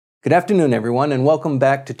Good afternoon, everyone, and welcome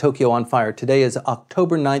back to Tokyo on Fire. Today is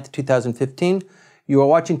October 9th, 2015. You are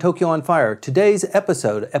watching Tokyo on Fire. Today's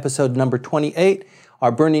episode number 28,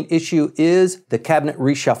 our burning issue is the cabinet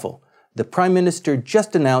reshuffle. The Prime Minister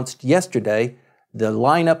just announced yesterday the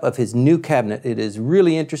lineup of his new cabinet. It is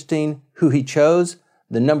really interesting who he chose,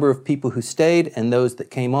 the number of people who stayed and those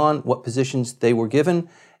that came on, what positions they were given,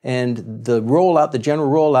 and the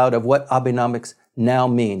general rollout of what Abenomics now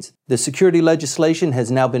means. The security legislation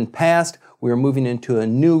has now been passed. We are moving into a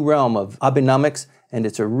new realm of Abenomics, and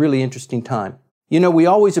it's a really interesting time. You know, we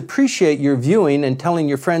always appreciate your viewing and telling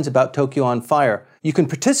your friends about Tokyo on Fire. You can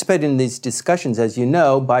participate in these discussions, as you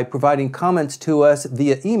know, by providing comments to us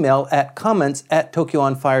via email at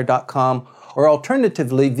comments@tokyoonfire.com or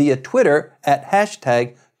alternatively via Twitter at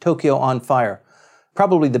 #TokyoOnFire.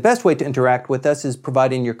 Probably the best way to interact with us is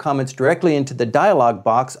providing your comments directly into the dialog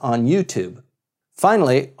box on YouTube.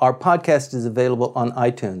 Finally, our podcast is available on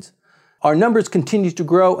iTunes. Our numbers continue to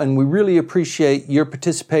grow, and we really appreciate your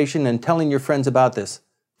participation and telling your friends about this.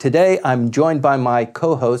 Today, I'm joined by my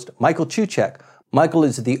co-host, Michael Chuchek. Michael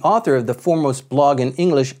is the author of the foremost blog in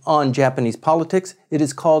English on Japanese politics. It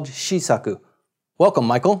is called Shisaku. Welcome,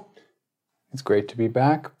 Michael. It's great to be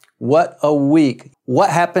back. What a week.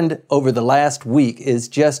 What happened over the last week is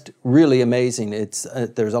just really amazing.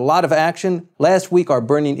 There's a lot of action. Last week, our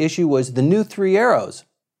burning issue was the new Three Arrows.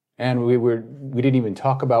 And we didn't even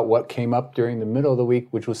talk about what came up during the middle of the week,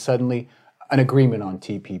 which was suddenly an agreement on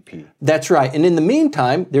TPP. That's right. And in the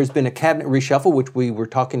meantime, there's been a cabinet reshuffle, which we were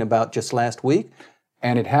talking about just last week.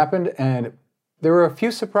 And it happened, and there were a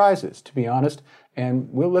few surprises, to be honest. And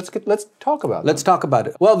let's talk about them. Let's talk about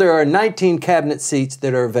it. Well, there are 19 cabinet seats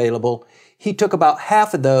that are available. He took about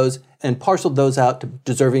half of those and parceled those out to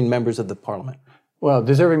deserving members of the parliament. Well,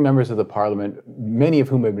 deserving members of the parliament, many of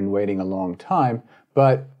whom have been waiting a long time,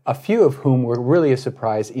 but a few of whom were really a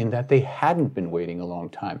surprise in that they hadn't been waiting a long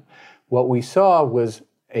time. What we saw was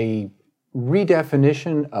a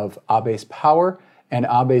redefinition of Abe's power and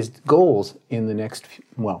Abe's goals in the next,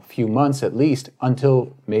 few months at least,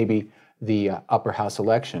 until maybe the upper house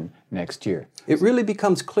election next year. It really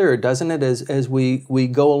becomes clear, doesn't it, as we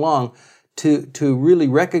go along, to really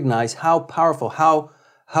recognize how powerful, how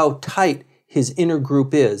tight his inner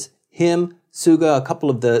group is. Him, Suga, a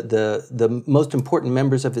couple of the most important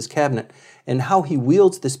members of his cabinet, and how he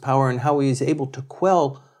wields this power and how he is able to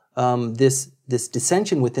quell this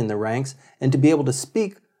dissension within the ranks and to be able to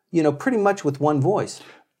speak, pretty much with one voice.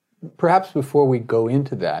 Perhaps before we go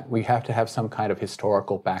into that, we have to have some kind of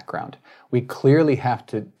historical background. We clearly have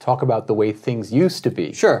to talk about the way things used to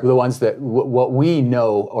be. Sure. The ones that, what we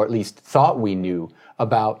know, or at least thought we knew,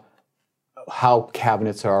 about how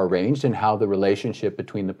cabinets are arranged and how the relationship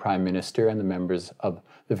between the prime minister and the members of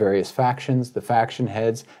the various factions, the faction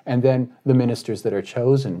heads, and then the ministers that are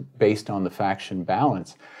chosen based on the faction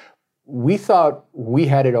balance. We thought we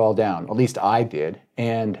had it all down, at least I did,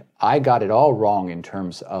 and I got it all wrong in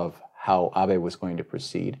terms of how Abe was going to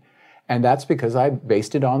proceed. And that's because I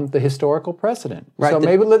based it on the historical precedent. Right. So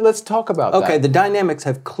maybe let's talk about that. Okay, the dynamics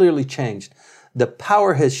have clearly changed. The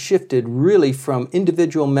power has shifted really from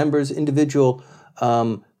individual members, individual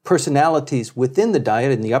personalities within the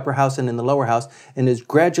Diet, in the upper house and in the lower house, and has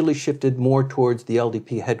gradually shifted more towards the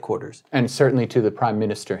LDP headquarters. And certainly to the Prime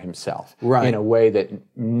Minister himself, right, in a way that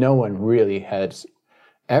no one really has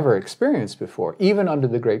ever experienced before. Even under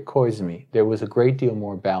the Great Koizumi, there was a great deal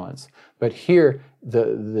more balance. But here,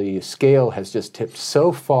 the scale has just tipped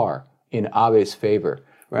so far in Abe's favor.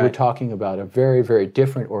 Right. We're talking about a very, very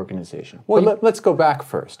different organization. Well, but let's go back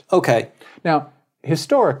first. Okay. Now,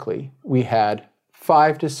 historically, we had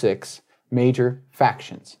 5 to 6 major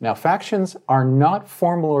factions. Now, factions are not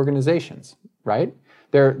formal organizations, right?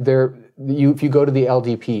 If you go to the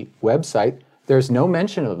LDP website, there's no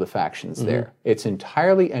mention of the factions there. It's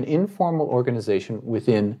entirely an informal organization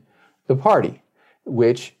within the party,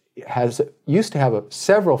 which used to have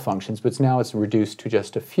several functions, but now it's reduced to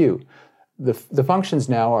just a few. The functions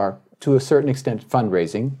now are, to a certain extent,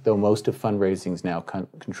 fundraising, though most of fundraising is now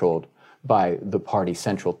controlled by the party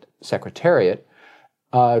central secretariat.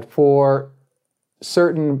 For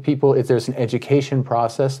certain people, there's an education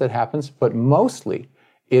process that happens, but mostly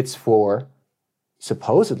it's for,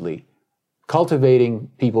 supposedly, cultivating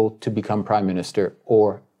people to become prime minister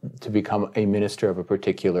or to become a minister of a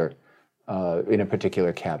particular in a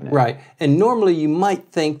particular cabinet. Right. And normally you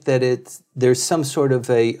might think that there's some sort of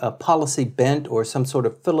a policy bent or some sort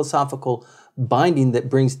of philosophical binding that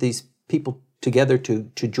brings these people together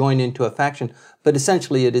to join into a faction. But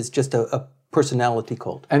essentially it is just a personality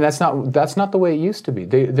cult. And that's not the way it used to be.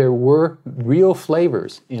 There were real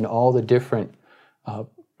flavors in all the different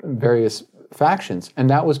various factions, and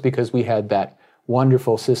that was because we had that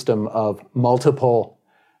wonderful system of multiple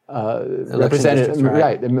representatives,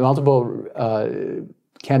 right? Multiple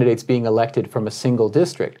candidates being elected from a single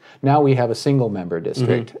district. Now we have a single member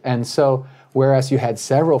district, and so whereas you had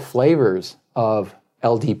several flavors of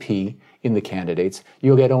LDP in the candidates,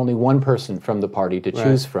 you'll get only one person from the party to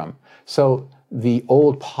choose from. So the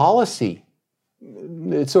old policy,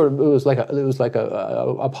 it was like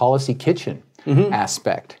a policy kitchen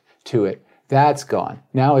aspect to it. That's gone.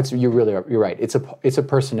 Now you're right. It's a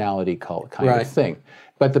personality cult kind of thing.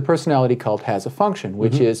 But the personality cult has a function,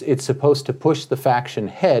 which is it's supposed to push the faction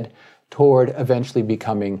head toward eventually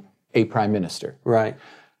becoming a prime minister. Right.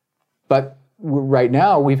 But right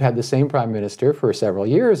now, we've had the same prime minister for several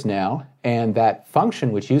years now, and that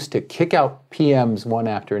function, which used to kick out PMs one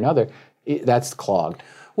after another, that's clogged.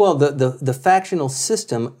 Well, the factional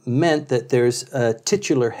system meant that there's a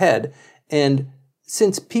titular head, and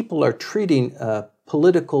since people are treating a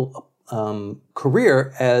political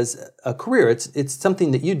career as a career, it's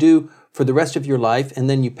something that you do for the rest of your life, and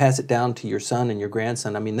then you pass it down to your son and your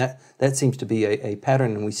grandson. I mean, that seems to be a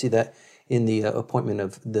pattern, and we see that in the appointment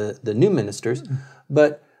of the new ministers.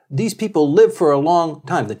 But these people live for a long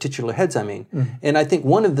time, the titular heads, I mean. And I think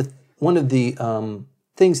one of the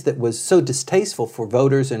things that was so distasteful for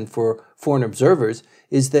voters and for foreign observers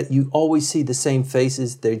is that you always see the same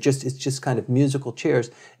faces. It's just kind of musical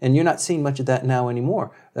chairs, and you're not seeing much of that now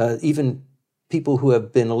anymore. Even people who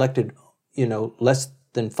have been elected, less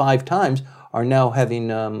than 5 times are now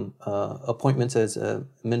having appointments as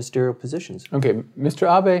ministerial positions. Okay, Mr.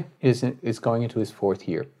 Abe is going into his 4th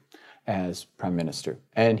year as prime minister,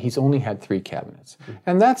 and he's only had 3 cabinets.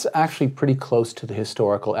 And that's actually pretty close to the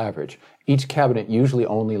historical average. Each cabinet usually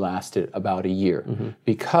only lasted about a year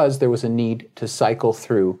because there was a need to cycle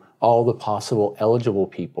through all the possible eligible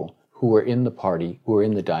people who were in the party, who were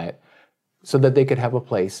in the Diet, so that they could have a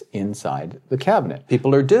place inside the cabinet.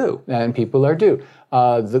 People are due. And people are due.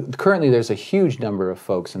 Currently, there's a huge number of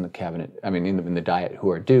folks in the cabinet, in the Diet, who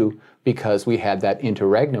are due because we had that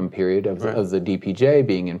interregnum period of the DPJ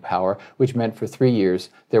being in power, which meant for 3 years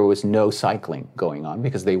there was no cycling going on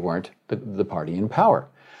because they weren't the party in power.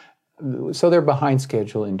 So they're behind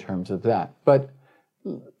schedule in terms of that. But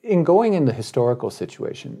in going in the historical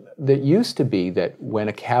situation, there used to be that when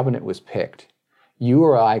a cabinet was picked, you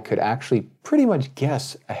or I could actually pretty much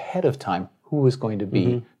guess ahead of time who was going to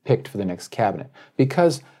be picked for the next cabinet,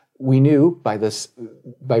 because we knew by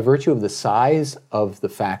virtue of the size of the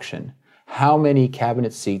faction how many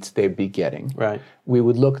cabinet seats they'd be getting. Right. We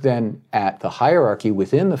would look then at the hierarchy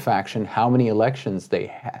within the faction, how many elections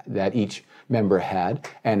that each member had,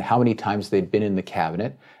 and how many times they'd been in the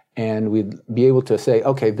cabinet. And we'd be able to say,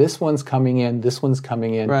 okay, this one's coming in, this one's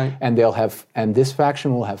coming in, and and this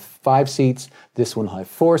faction will have 5 seats, this one will have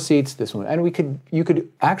 4 seats, this one, and you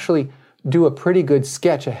could actually do a pretty good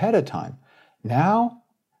sketch ahead of time. Now,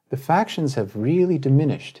 the factions have really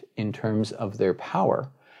diminished in terms of their power,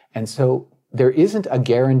 and so there isn't a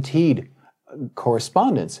guaranteed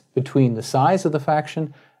correspondence between the size of the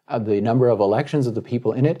faction, the number of elections of the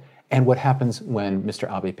people in it, and what happens when Mr.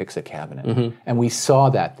 Abe picks a cabinet. And we saw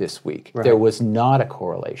that this week. There was not a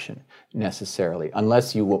correlation necessarily,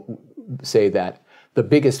 unless you say that the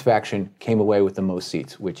biggest faction came away with the most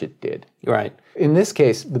seats, which it did. Right. In this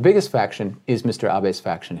case, the biggest faction is Mr. Abe's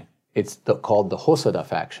faction. It's called the Hosoda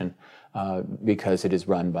faction because it is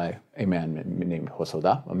run by a man named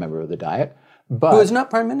Hosoda, a member of the Diet. But who is not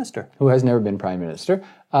prime minister. Who has never been prime minister.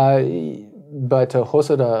 But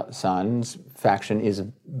Hosoda-san's faction is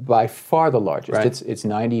by far the largest. Right. It's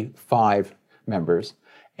 95 members.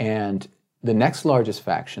 And the next largest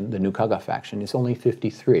faction, the Nukaga faction, is only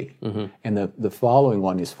 53. And the following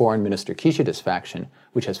one is Foreign Minister Kishida's faction,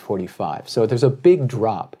 which has 45. So there's a big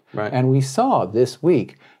drop. Right. And we saw this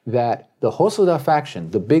week that the Hosoda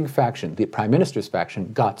faction, the big faction, the prime minister's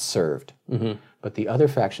faction, got served. But the other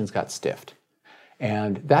factions got stiffed.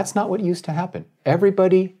 And that's not what used to happen.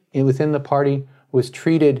 Everybody within the party was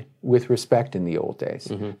treated with respect in the old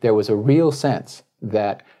days. There was a real sense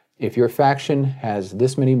that if your faction has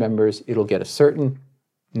this many members, it'll get a certain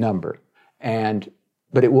number.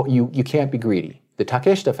 But you can't be greedy. The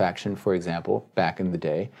Takeshita faction, for example, back in the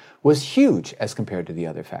day, was huge as compared to the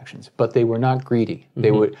other factions, but they were not greedy.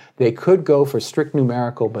 They could go for strict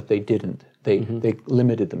numerical, but they didn't. They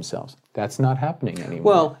limited themselves. That's not happening anymore.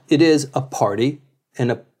 Well, it is a party,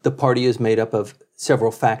 and the party is made up of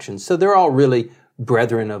several factions. So they're all really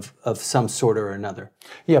brethren of some sort or another.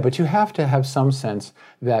 Yeah, but you have to have some sense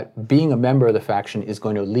that being a member of the faction is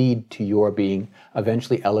going to lead to your being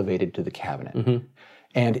eventually elevated to the cabinet.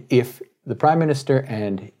 And if the prime minister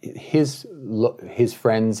and his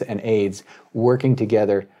friends and aides working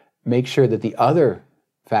together make sure that the other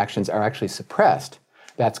factions are actually suppressed,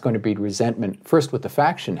 that's going to breed resentment, first with the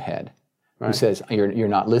faction head, who says, you're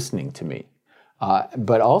not listening to me,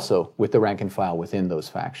 but also with the rank and file within those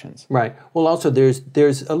factions. Right. Well, also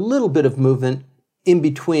there's a little bit of movement in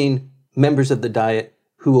between members of the Diet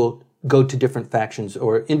who will go to different factions,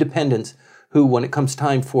 or independents who, when it comes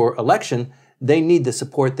time for election, they need the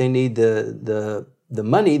support, they need the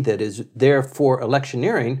money that is there for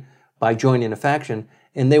electioneering by joining a faction,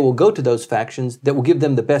 and they will go to those factions that will give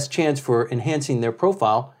them the best chance for enhancing their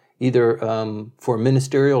profile, either for a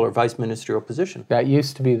ministerial or vice ministerial position. That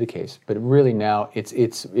used to be the case, but really now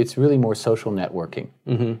it's really more social networking.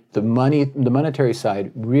 The monetary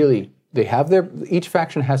side, really, they have each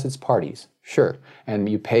faction has its parties, sure, and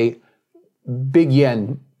you pay big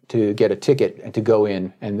yen to get a ticket and to go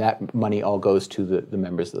in, and that money all goes to the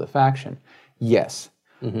members of the faction. Yes,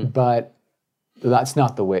 but that's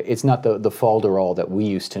not the way. It's not the falderall that we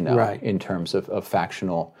used to know in terms of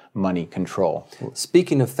factional money control.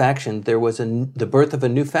 Speaking of faction, there was the birth of a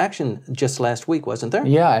new faction just last week, wasn't there?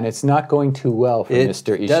 Yeah, and it's not going too well for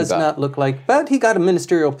Mr. Ishiba. It does not look like, but he got a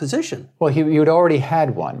ministerial position. Well, he had already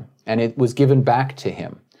had one, and it was given back to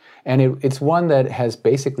him. And it's one that has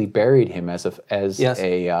basically buried him as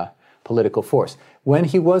a political force. When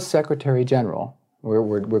he was Secretary General,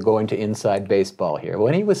 we're going to inside baseball here.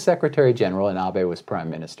 When he was Secretary General and Abe was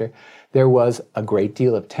Prime Minister, there was a great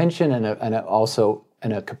deal of tension and also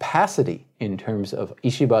a capacity in terms of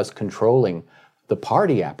Ishiba's controlling the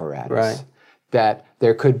party apparatus. That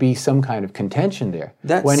there could be some kind of contention there.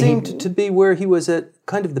 That seemed to be where he was at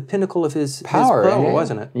kind of the pinnacle of his power,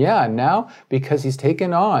 wasn't it? Yeah, now because he's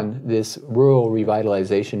taken on this rural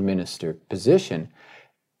revitalization minister position,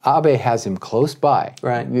 Abe has him close by.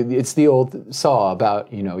 Right. It's the old saw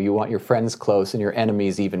about, you want your friends close and your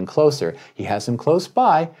enemies even closer. He has him close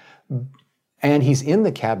by, and he's in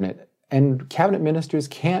the cabinet, and cabinet ministers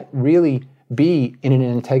can't really be in an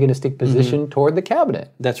antagonistic position toward the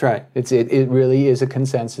cabinet. That's right. It really is a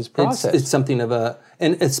consensus process. It's something of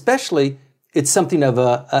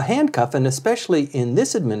a handcuff, and especially in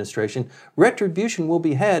this administration, retribution will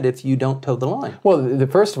be had if you don't toe the line. Well,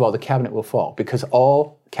 first of all, the cabinet will fall because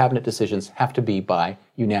all cabinet decisions have to be by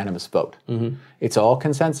unanimous vote. It's all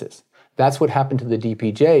consensus. That's what happened to the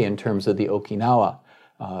DPJ in terms of the Okinawa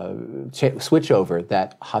switchover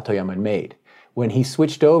that Hatoyama made. When he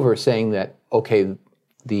switched over saying that, okay,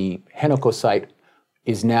 the Henoko site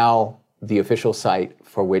is now the official site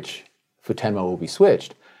for which Futenma will be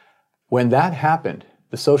switched, when that happened,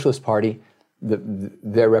 the Socialist Party,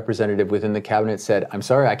 their representative within the cabinet said, I'm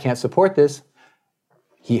sorry, I can't support this.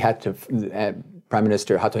 He had to, Prime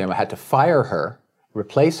Minister Hatoyama had to fire her,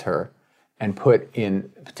 replace her, and put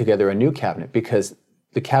together a new cabinet because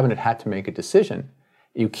the cabinet had to make a decision.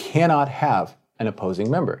 You cannot have an opposing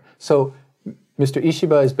member. So Mr.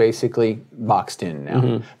 Ishiba is basically boxed in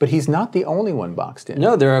now, but he's not the only one boxed in.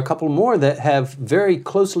 No, there are a couple more that have very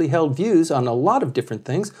closely held views on a lot of different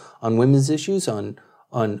things, on women's issues, on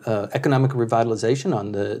economic revitalization,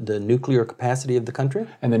 on the nuclear capacity of the country.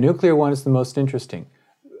 And the nuclear one is the most interesting.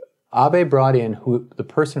 Abe brought in the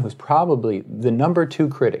person who's probably the number 2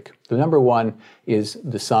 critic. The number 1 is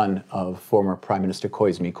the son of former Prime Minister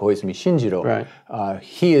Koizumi Shinjiro. Right.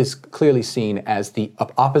 He is clearly seen as the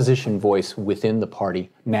opposition voice within the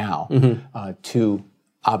party now to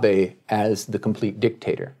Abe as the complete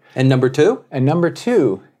dictator. And number 2? And number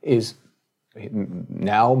 2 is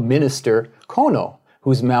now Minister Kono,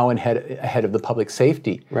 who's now head of the Public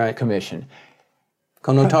Safety Commission.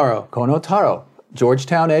 Kono Taro. Kono Taro.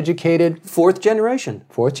 Georgetown educated. Fourth generation.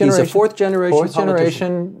 He's a fourth generation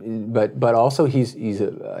politician. But also he's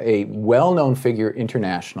a well-known figure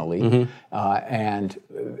internationally, and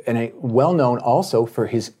a well-known also for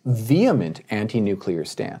his vehement anti-nuclear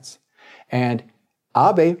stance. And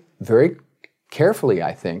Abe very carefully,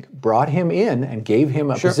 I think, brought him in and gave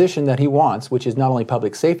him a position that he wants, which is not only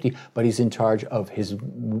public safety, but he's in charge of his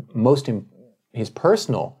most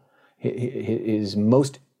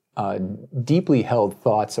deeply held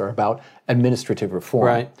thoughts are about administrative reform.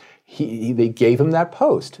 Right. They gave him that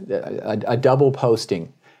post, a double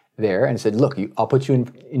posting there, and said, look, I'll put you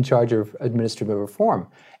in charge of administrative reform.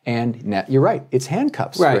 And now, you're right, it's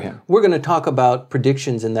handcuffs for him. We're going to talk about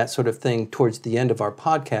predictions and that sort of thing towards the end of our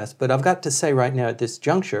podcast, but I've got to say right now at this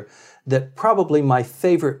juncture that probably my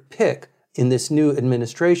favorite pick in this new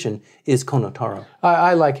administration is Kono Taro.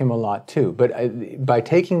 I like him a lot too, but by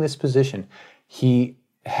taking this position, he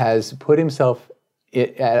has put himself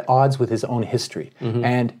at odds with his own history,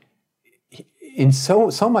 and in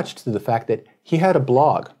so much to the fact that he had a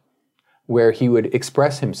blog where he would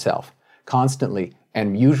express himself constantly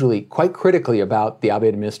and usually quite critically about the Abe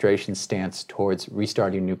administration's stance towards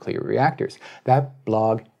restarting nuclear reactors. That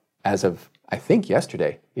blog, as of I think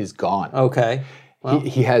yesterday, is gone. Okay. Well,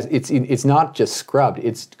 He has it's not just scrubbed;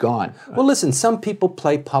 it's gone. well, listen. Some people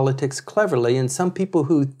play politics cleverly, and some people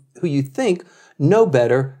who you think know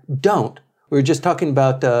better don't. We were just talking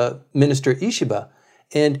about Minister Ishiba,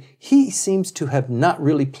 and he seems to have not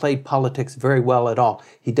really played politics very well at all.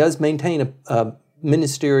 He does maintain a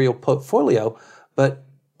ministerial portfolio, but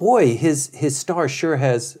boy, his star sure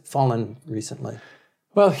has fallen recently.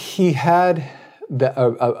 Well, he had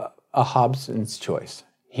a Hobson's choice.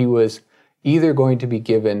 He was either going to be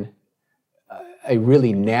given a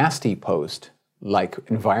really nasty post like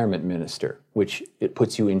environment minister, which it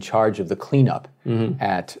puts you in charge of the cleanup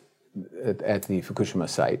at the Fukushima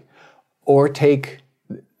site, or take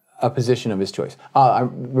a position of his choice. I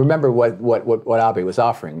remember what Abe was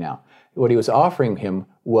offering now. What he was offering him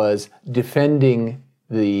was defending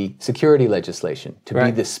the security legislation, to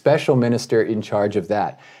be the special minister in charge of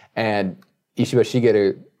that. And Ishiba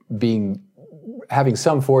Shigeru, having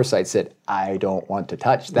some foresight, said, I don't want to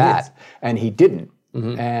touch that. Yes. And he didn't.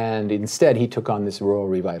 And instead, he took on this rural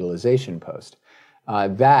revitalization post.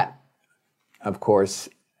 That, of course,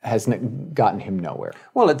 has gotten him nowhere.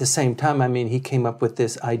 Well, at the same time, I mean, he came up with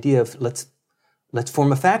this idea of let's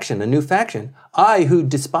form a faction, a new faction. I, who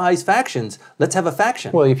despise factions, let's have a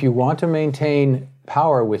faction. Well, if you want to maintain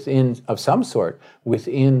power of some sort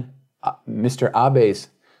within Mr. Abe's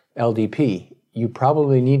LDP, you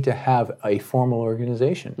probably need to have a formal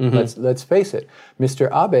organization. Let's face it. Mr.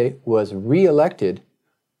 Abe was reelected.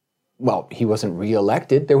 Well, he wasn't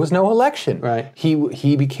reelected. There was no election. Right. He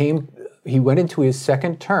went into his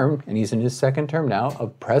second term, and he's in his second term now,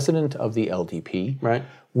 of president of the LDP. Right.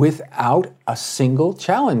 Without a single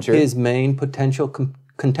challenger. His main potential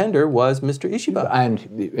contender was Mr. Ishiba. And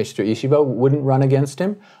Mr. Ishiba wouldn't run against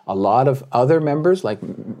him. A lot of other members, like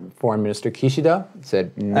Foreign Minister Kishida,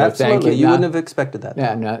 said, no, absolutely. thank you. You wouldn't have expected that.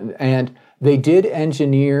 Yeah, no, and they did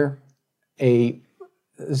engineer a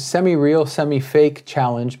semi-real, semi-fake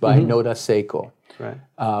challenge by Noda Seiko,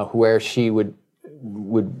 where she would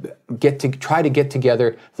try to get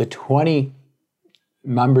together the 20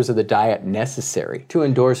 members of the Diet necessary to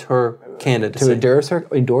endorse her candidacy.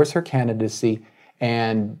 Endorse her candidacy,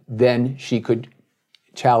 and then she could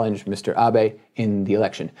challenge Mr. Abe in the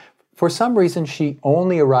election. For some reason, she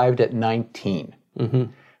only arrived at 19,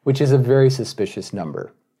 which is a very suspicious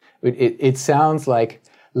number. It sounds like,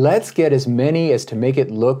 let's get as many as to make it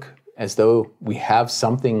look as though we have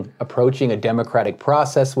something approaching a democratic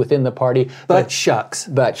process within the party. But shucks.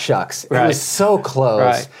 But shucks. Right. It was so close.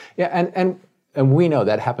 Right. Yeah, and we know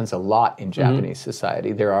that happens a lot in Japanese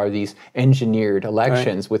society. There are these engineered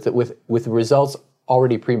elections with results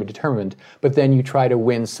already predetermined, but then you try to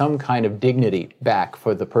win some kind of dignity back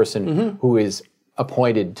for the person who is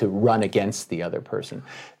appointed to run against the other person.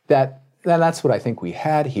 That's what I think we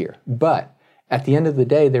had here. But at the end of the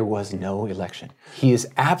day, there was no election.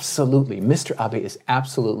 Mr. Abe is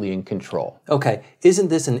absolutely in control. Okay, isn't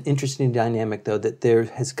this an interesting dynamic, though, that there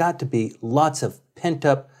has got to be lots of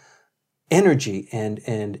pent-up energy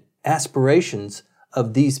and aspirations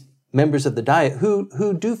of these members of the Diet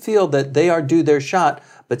who do feel that they are due their shot,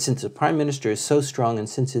 but since the Prime Minister is so strong and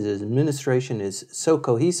since his administration is so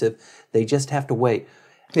cohesive, they just have to wait.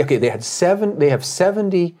 Okay, they have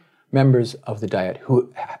 70 members of the Diet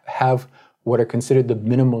who have what are considered the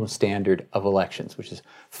minimum standard of elections, which is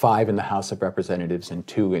 5 in the House of Representatives and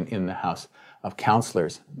 2 in the House of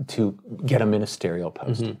Councilors to get a ministerial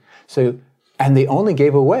post. So, and they only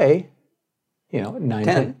gave away,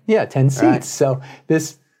 10 seats. Right. So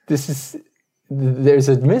there's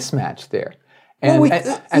a mismatch there. And,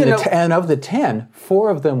 and of the 10, 4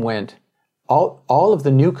 of them went, all of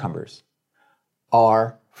the newcomers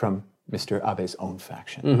are from Mr. Abe's own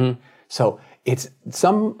faction. So it's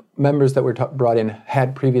some members that were brought in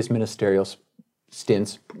had previous ministerial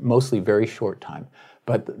stints, mostly very short time.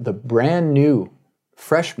 But the brand new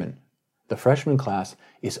freshmen, the freshman class,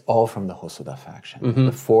 is all from the Hosoda faction,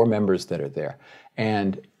 the 4 members that are there.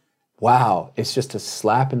 And wow, it's just a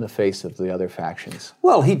slap in the face of the other factions.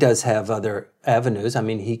 Well, he does have other avenues. I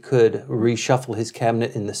mean, he could reshuffle his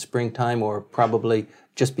cabinet in the springtime or probably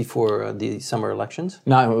just before the summer elections.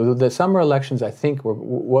 Now, the summer elections, I think,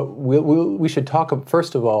 we should talk,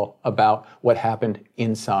 first of all, about what happened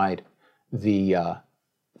inside the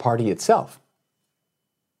party itself.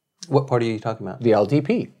 What party are you talking about? The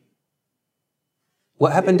LDP.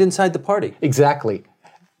 What happened inside the party? Exactly.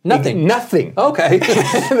 Nothing. Nothing. Okay.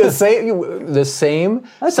 The same.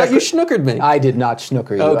 I thought you snookered me. I did not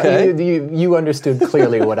snooker you. Okay. You understood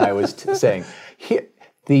clearly what I was saying.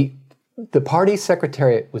 The party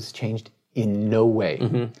secretariat was changed in no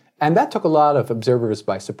way. And that took a lot of observers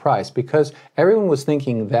by surprise because everyone was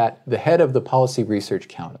thinking that the head of the Policy Research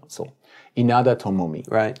Council, Inada Tomomi,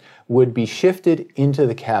 Right. would be shifted into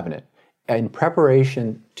the cabinet in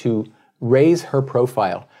preparation to raise her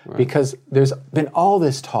profile because there's been all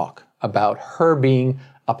this talk about her being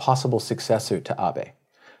a possible successor to Abe,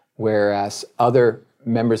 whereas other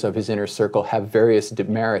members of his inner circle have various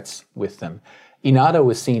demerits with them. Inada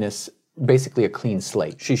was seen as basically a clean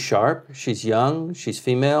slate. She's sharp, she's young, she's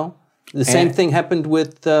female. The same thing happened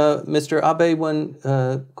with Mr. Abe when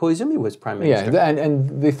Koizumi was prime minister. Yeah,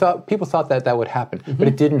 and people thought that would happen, but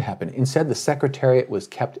it didn't happen. Instead, the secretariat was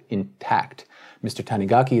kept intact. Mr.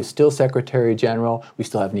 Tanigaki is still Secretary General. We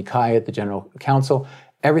still have Nikai at the General Council.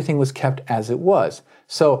 Everything was kept as it was.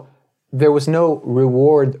 So there was no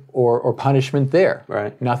reward or punishment there.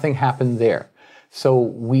 Right. Nothing happened there. So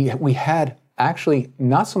we had actually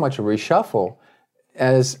not so much a reshuffle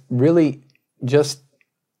as really just,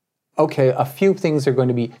 okay, a few things are going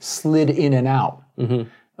to be slid in and out.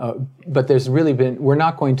 But there's really been, we're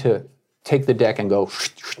not going to take the deck and go,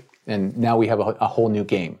 and now we have a whole new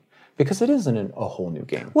game. Because it isn't a whole new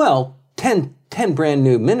game. Well, 10 brand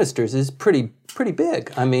new ministers is pretty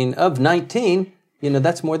big. I mean, of 19,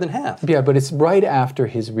 that's more than half. Yeah, but it's right after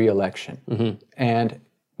his re-election. And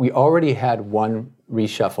we already had one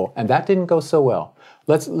reshuffle, and that didn't go so well.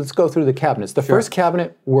 Let's go through the cabinets. The first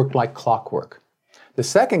cabinet worked like clockwork. The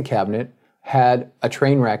second cabinet had a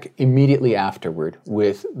train wreck immediately afterward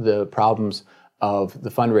with the problems of the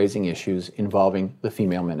fundraising issues involving the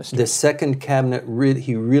female minister. The second cabinet,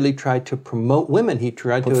 he really tried to promote women. He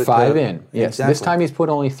tried to put 5 in. Yes, exactly. This time he's put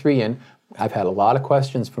only 3 in. I've had a lot of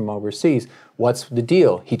questions from overseas. What's the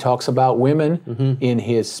deal? He talks about women in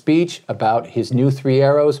his speech, about his new 3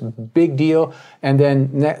 arrows, big deal, and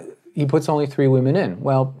then he puts only 3 women in.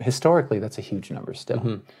 Well, historically, that's a huge number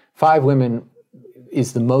still. 5 women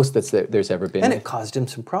is the most there's ever been. And it caused him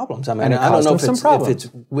some problems. I mean, And it I don't caused know him if it's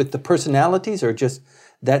with the personalities or just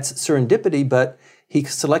that's serendipity, but he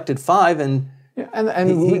selected 5 and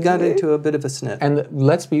he got into a bit of a snit. And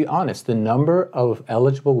let's be honest, the number of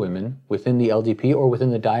eligible women within the LDP or within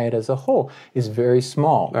the Diet as a whole is very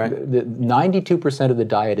small. Right. 92% of the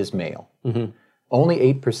Diet is male.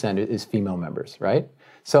 Only 8% is female members, right?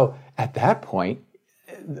 So at that point,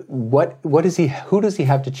 who does he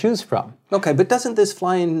have to choose from? Okay, but doesn't this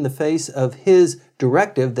fly in the face of his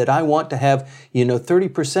directive that I want to have,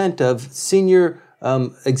 30% of senior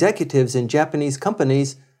executives in Japanese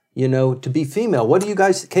companies, to be female? What do you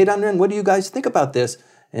guys, Keidanren, what do you guys think about this?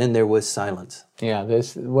 And there was silence. Yeah,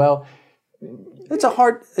 it's a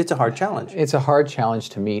hard challenge. It's a hard challenge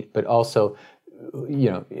to meet, but also,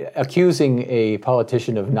 accusing a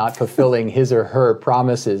politician of not fulfilling his or her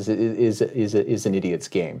promises is an idiot's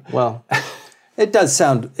game. Well, it does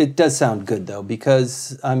sound good though,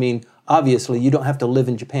 because I mean, obviously, you don't have to live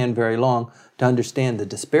in Japan very long to understand the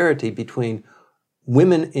disparity between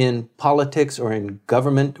women in politics or in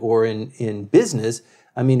government or in business.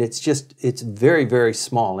 I mean, it's very, very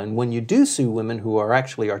small. And when you do see women who are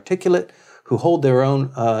actually articulate, who hold their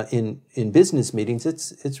own in business meetings,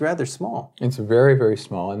 it's rather small. It's very, very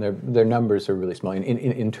small, and their numbers are really small.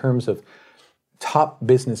 In terms of top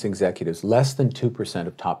business executives, less than 2%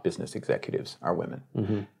 of top business executives are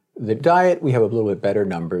women. The Diet, we have a little bit better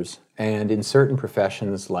numbers, and in certain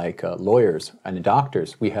professions like lawyers and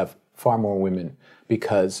doctors, we have far more women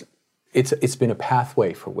because it's been a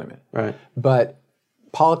pathway for women. Right. But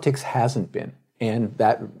politics hasn't been, and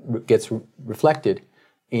that gets reflected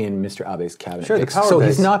in Mr. Abe's cabinet. Sure, the power so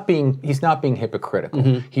base. he's not being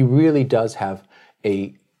hypocritical. He really does have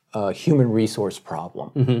a human resource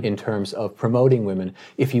problem in terms of promoting women.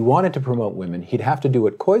 If he wanted to promote women, he'd have to do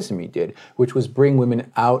what Koizumi did, which was bring women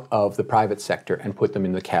out of the private sector and put them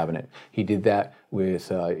in the cabinet. He did that with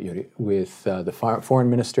the foreign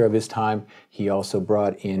minister of his time. He also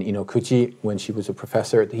brought in Inokuchi when she was a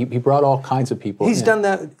professor. He brought all kinds of people. He's done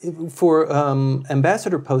that for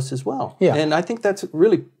ambassador posts as well. Yeah. And I think that's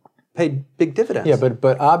really paid big dividends. Yeah,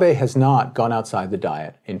 but Abe has not gone outside the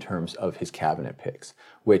Diet in terms of his cabinet picks,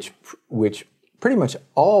 which pretty much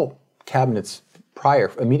all cabinets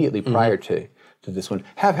immediately prior to this one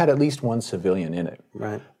have had at least one civilian in it.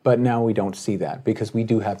 Right. But now we don't see that because we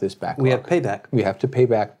do have this backlog. We have payback. We have to pay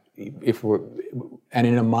back and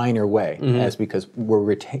in a minor way, as because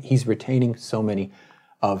he's retaining so many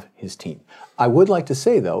of his team. I would like to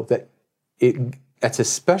say though that that's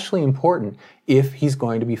especially important if he's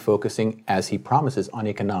going to be focusing, as he promises, on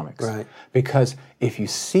economics. Right. Because if you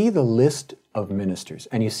see the list of ministers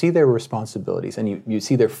and you see their responsibilities and you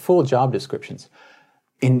see their full job descriptions,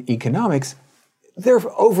 in economics, they're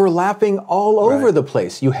overlapping all over the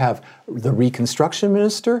place. You have the reconstruction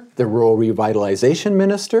minister, the rural revitalization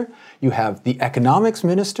minister, you have the economics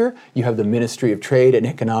minister, you have the Ministry of Trade and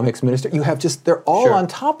Economics minister. You have just, they're all on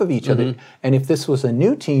top of each other. And if this was a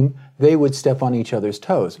new team, they would step on each other's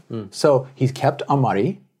toes. So he's kept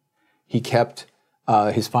Amari, he kept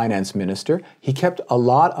his finance minister, he kept a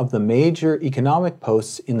lot of the major economic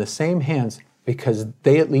posts in the same hands because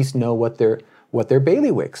they at least know what their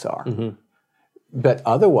bailiwicks are. But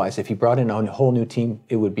otherwise, if he brought in a whole new team,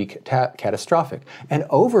 it would be catastrophic. And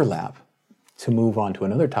overlap, to move on to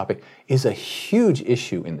another topic, is a huge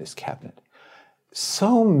issue in this cabinet.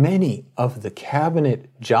 So many of the cabinet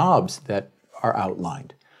jobs that are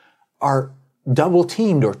outlined are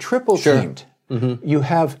double-teamed or triple-teamed. You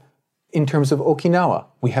have, in terms of Okinawa,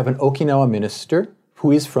 we have an Okinawa minister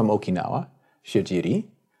who is from Okinawa, Shiojiri,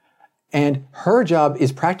 and her job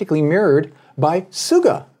is practically mirrored by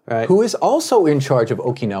Suga, who is also in charge of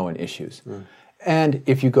Okinawan issues. And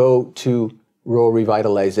if you go to rural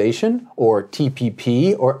revitalization or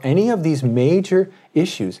TPP or any of these major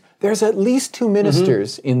issues, there's at least 2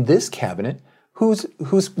 ministers in this cabinet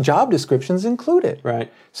whose job descriptions include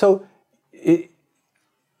it. So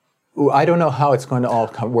I don't know how it's going to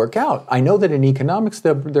all work out. I know that in economics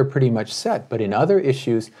they're pretty much set, but in other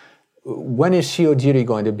issues, when is Shiojiri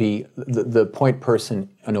going to be the point person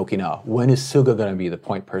in Okinawa? When is Suga going to be the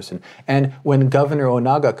point person? And when Governor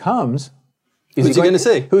Onaga comes, who's he going to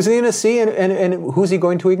see? Who's he going to see and who's he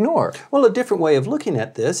going to ignore? Well, a different way of looking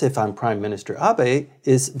at this, if I'm Prime Minister Abe,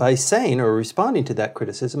 is by saying or responding to that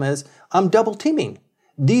criticism as, I'm double teaming.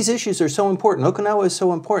 These issues are so important. Okinawa is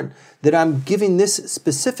so important that I'm giving this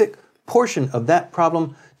specific portion of that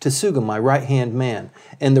problem to Suga, my right-hand man.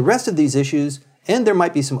 And the rest of these issues, and there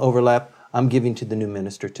might be some overlap, I'm giving to the new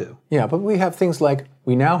minister too. Yeah, but we have things like,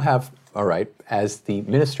 we now have, all right, as the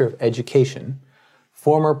Minister of Education,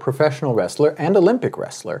 former professional wrestler and Olympic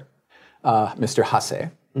wrestler, Mr. Hase.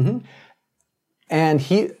 And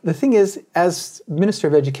the thing is, as Minister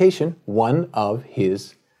of Education, one of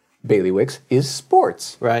his bailiwicks is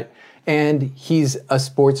sports. And he's a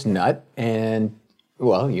sports nut, and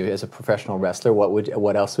well, you as a professional wrestler,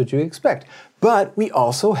 what else would you expect? But we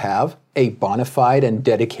also have a bona fide and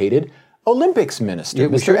dedicated Olympics minister,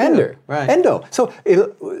 Mr. Endo. So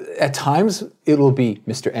at times it'll be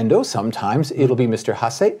Mr. Endo, sometimes it'll be Mr.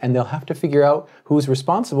 Hase, and they'll have to figure out who's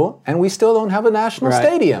responsible, and we still don't have a national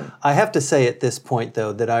stadium. I have to say at this point,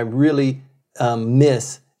 though, that I really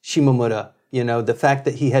miss Shimomura. You know, the fact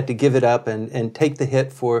that he had to give it up and take the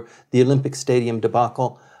hit for the Olympic Stadium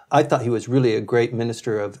debacle. I thought he was really a great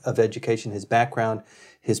minister of education. His background,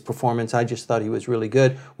 his performance, I just thought he was really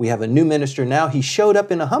good. We have a new minister now. He showed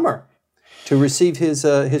up in a Hummer to receive his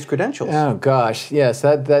credentials. Oh gosh, yes,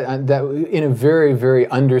 that in a very, very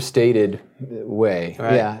understated way.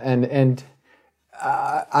 Yeah, and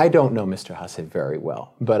I don't know Mr. Hase very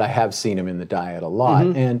well, but I have seen him in the Diet a lot.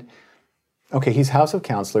 And okay, he's House of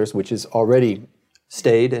Councilors, which is already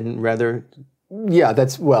stayed and rather. Yeah,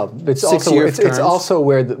 it's also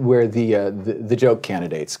where the joke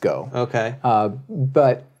candidates go.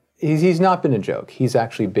 But he's not been a joke. He's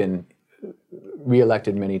actually been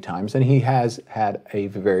reelected many times, and he has had a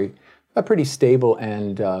pretty stable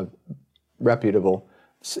and reputable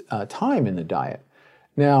time in the Diet.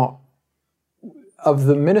 Now, of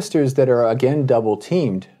the ministers that are again double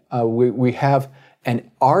teamed, we have an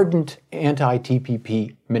ardent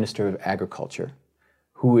anti-TPP Minister of Agriculture,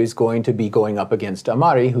 who is going to be going up against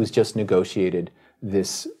Amari, who's just negotiated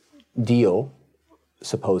this deal,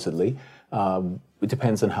 supposedly. It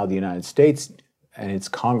depends on how the United States and its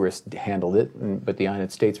Congress handled it, but the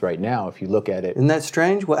United States right now, if you look at it... Isn't that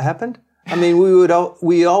strange, what happened? I mean,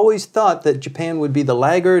 we always thought that Japan would be the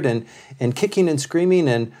laggard and kicking and screaming,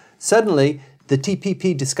 and suddenly the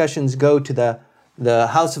TPP discussions go to the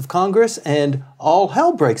House of Congress, and all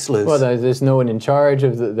hell breaks loose. Well, there's no one in charge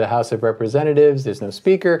of the House of Representatives. There's no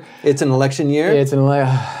speaker. It's an election year.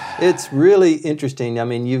 It's really interesting. I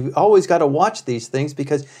mean, you've always got to watch these things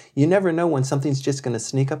because you never know when something's just going to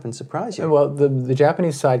sneak up and surprise you. Well, the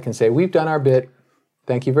Japanese side can say, we've done our bit.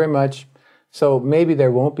 Thank you very much. So maybe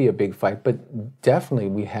there won't be a big fight, but definitely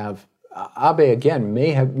we have Abe again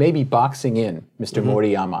may be boxing in Mr.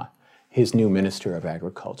 Moriyama, his new Minister of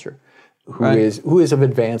Agriculture, who is of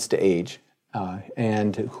advanced age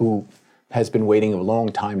and who has been waiting a long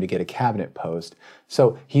time to get a cabinet post.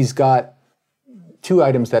 So he's got 2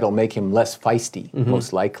 items that'll make him less feisty,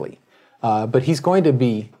 most likely. But he's going to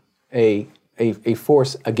be a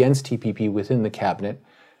force against TPP within the cabinet,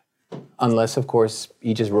 unless, of course,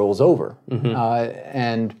 he just rolls over.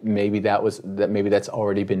 And maybe that's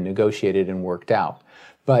already been negotiated and worked out.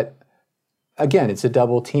 But again, it's a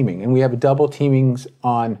double teaming, and we have double teamings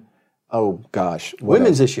on,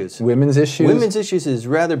 women's issues. Women's issues. Women's issues is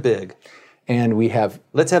rather big. And we have...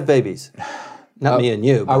 Let's have babies. Not me and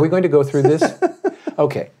you. Are we going to go through this?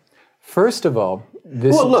 Okay. First of all,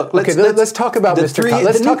 this... Well, look, let's talk about Mr.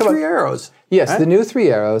 Let's talk about 3 arrows. Yes, right? The new 3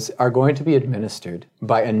 arrows are going to be administered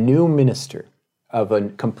by a new minister of a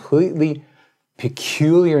completely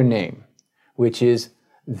peculiar name, which is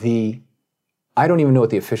the... I don't even know what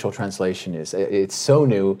the official translation is. It's so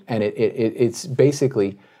new, and it's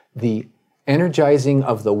basically the energizing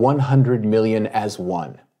of the 100 million as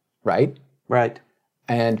one, right? Right.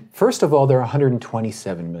 And first of all, there are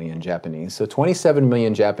 127 million Japanese. So 27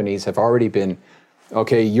 million Japanese have already been,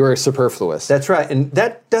 okay, you're superfluous. That's right. And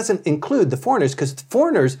that doesn't include the foreigners, because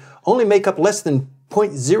foreigners only make up less than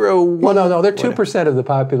 0.01. Well, no, they're 2% of the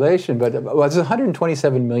population, but it's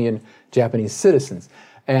 127 million Japanese citizens.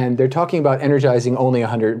 And they're talking about energizing only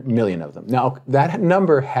 100 million of them. Now, that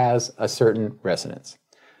number has a certain resonance.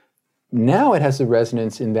 Now it has the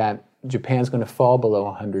resonance in that Japan's going to fall below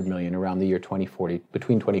 100 million around the year 2040,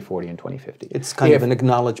 between 2040 and 2050. It's kind of an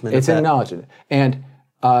acknowledgement of that. It's an acknowledgement. And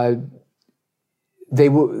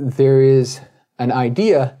there is an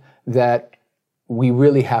idea that we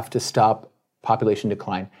really have to stop population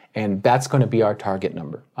decline, and that's going to be our target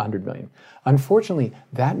number, 100 million. Unfortunately,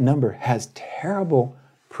 that number has terrible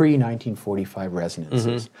pre-1945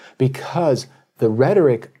 resonances because the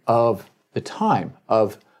rhetoric of the time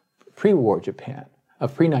of pre-war Japan,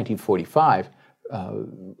 of pre-1945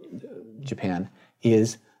 Japan,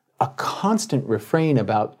 is a constant refrain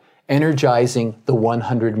about energizing the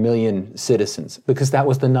 100 million citizens, because that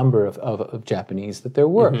was the number of Japanese that there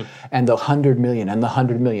were. And the 100 million, and the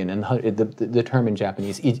 100 million, and the term in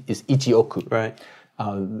Japanese is ichioku. Right.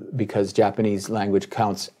 Because Japanese language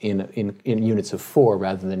counts in units of 4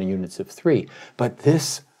 rather than in units of 3. But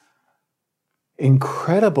this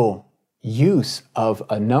incredible use of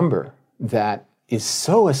a number that is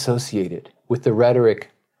so associated with the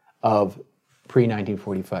rhetoric of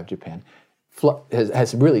pre-1945 Japan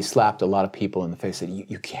has really slapped a lot of people in the face. That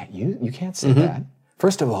you can't say that.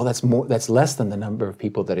 First of all, that's less than the number of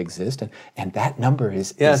people that exist, and that number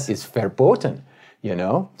is verboten, you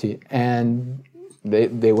know. And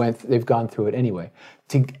they've gone through it anyway.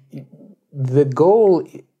 The goal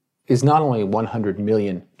is not only 100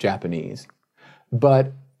 million Japanese,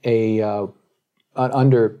 but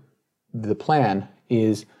under the plan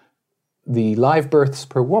is the live births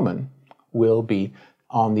per woman will be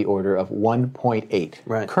on the order of 1.8.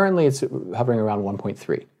 Right. Currently, it's hovering around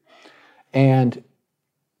 1.3. And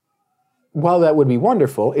while that would be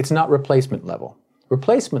wonderful, it's not replacement level.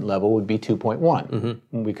 Replacement level would be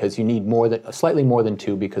 2.1 because you need slightly more than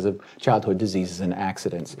 2 because of childhood diseases and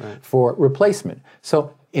accidents for replacement.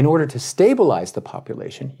 So in order to stabilize the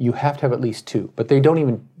population, you have to have at least 2, but they don't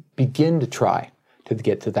even begin to try to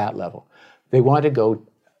get to that level. They want to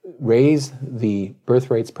raise the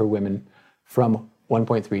birth rates per women from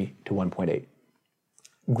 1.3 to 1.8.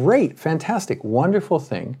 Great, fantastic, wonderful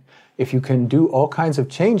thing. If you can do all kinds of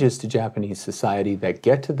changes to Japanese society that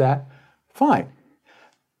get to that, fine.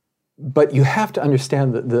 But you have to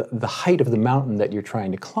understand the height of the mountain that you're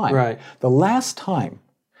trying to climb. Right. The last time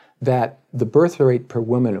that the birth rate per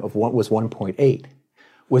woman was 1.8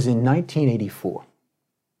 was in 1984,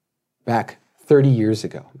 back 30 years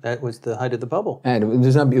ago. That was the height of the bubble. And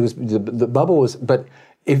the bubble was,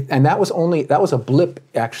 that was a blip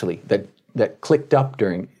actually that clicked up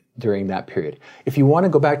during that period. If you want to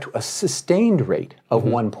go back to a sustained rate of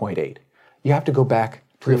 1.8, you have to go back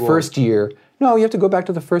to the first year. No, you have to go back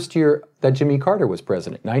to the first year that Jimmy Carter was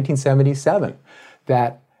president, 1977.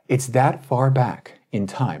 That it's that far back in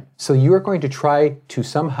time. So you are going to try to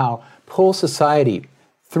somehow pull society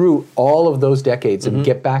through all of those decades and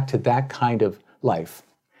get back to that kind of life.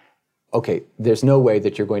 Okay, there's no way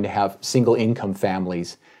that you're going to have single income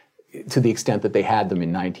families to the extent that they had them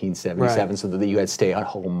in 1977, so that you had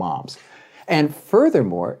stay-at-home moms. And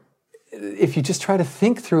furthermore, if you just try to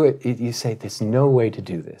think through it, you say, there's no way to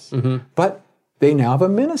do this. But they now have a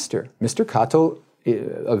minister. Mr. Kato,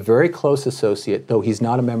 a very close associate, though he's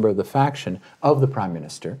not a member of the faction of the prime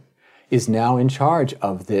minister, is now in charge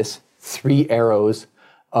of this 3 arrows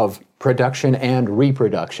of production and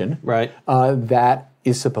reproduction that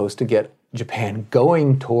is supposed to get Japan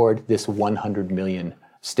going toward this 100 million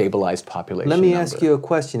stabilized population. Let me ask you a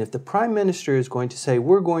question. If the prime minister is going to say,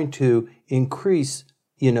 we're going to increase,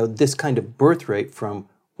 this kind of birth rate from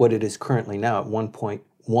what it is currently now at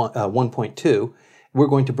 1.2. We're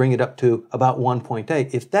going to bring it up to about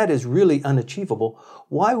 1.8. If that is really unachievable,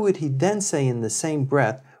 why would he then say in the same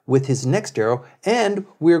breath with his next arrow, and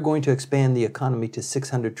we're going to expand the economy to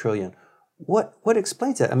 600 trillion? What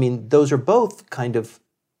explains that? I mean, those are both kind of,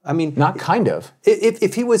 I mean... Not kind of.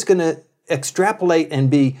 If he was going to extrapolate and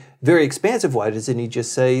be very expansive, why doesn't he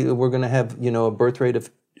just say we're going to have, a birth rate of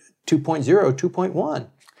 2.0, 2.1?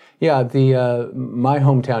 Yeah, my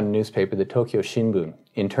hometown newspaper, the Tokyo Shimbun,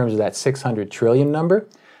 in terms of that 600 trillion number,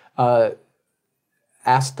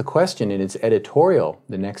 asked the question in its editorial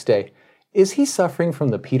the next day, is he suffering from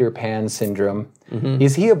the Peter Pan syndrome? Mm-hmm.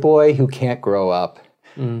 Is he a boy who can't grow up?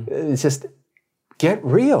 It's just, get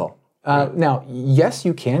real. Now, yes,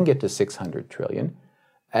 you can get to 600 trillion.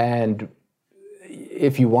 And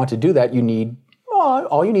if you want to do that, you need,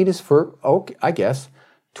 all you need is I guess,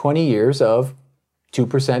 20 years of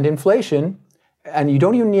 2% inflation. And you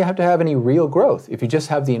don't even have to have any real growth. If you just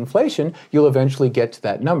have the inflation, you'll eventually get to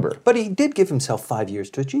that number. But he did give himself 5 years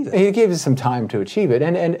to achieve it. He gave us some time to achieve it.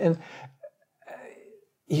 And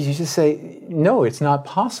you just say, no, it's not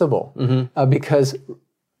possible. Mm-hmm. Because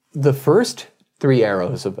the first 3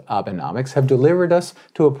 arrows of Abenomics have delivered us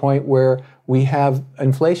to a point where we have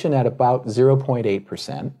inflation at about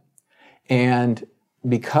 0.8%. And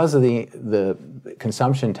because of the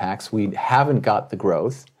consumption tax, we haven't got the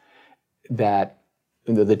growth that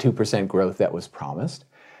the 2% growth that was promised.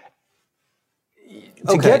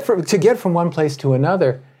 To get from one place to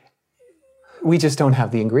another, we just don't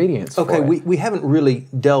have the ingredients for it. We haven't really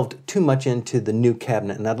delved too much into the new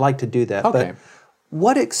cabinet, and I'd like to do that. Okay. But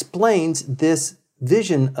what explains this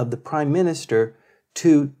vision of the Prime Minister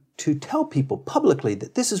to tell people publicly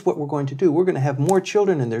that this is what we're going to do? We're going to have more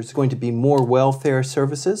children and there's going to be more welfare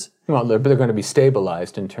services? Well, they're going to be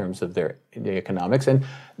stabilized in terms of the economics, and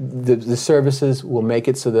the services will make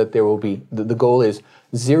it so that there will be, the goal is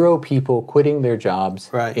 0 people quitting their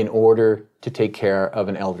jobs in order to take care of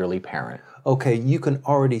an elderly parent. Okay, you can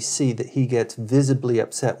already see that he gets visibly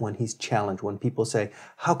upset when he's challenged, when people say,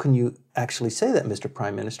 how can you actually say that, Mr.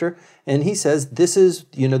 Prime Minister? And he says, this is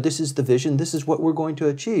the vision, this is what we're going to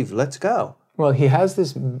achieve, let's go. Well, he has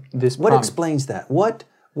this What explains that?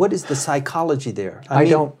 What is the psychology there?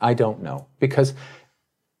 I don't know, because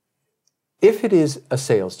if it is a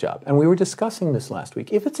sales job, and we were discussing this last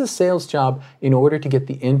week, if it's a sales job in order to get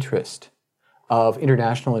the interest of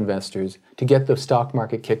international investors, to get the stock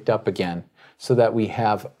market kicked up again, so that we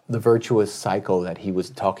have the virtuous cycle that he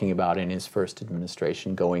was talking about in his first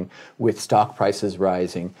administration, going with stock prices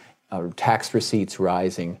rising, tax receipts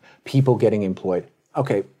rising, people getting employed.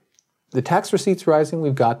 Okay, the tax receipts rising,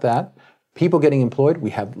 we've got that. People getting employed,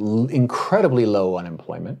 we have incredibly low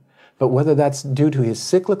unemployment. But whether that's due to his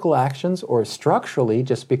cyclical actions or structurally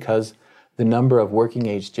just because the number of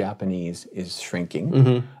working-age Japanese is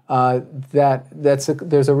shrinking,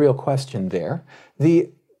 there's a real question there.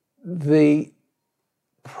 The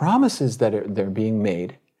promises that they're being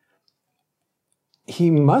made,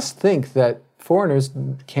 he must think that foreigners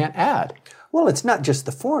can't add. Well, it's not just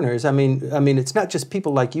the foreigners. I mean, it's not just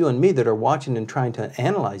people like you and me that are watching and trying to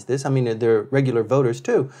analyze this. I mean, they're regular voters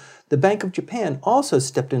too. The Bank of Japan also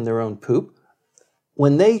stepped in their own poop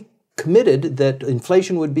when they committed that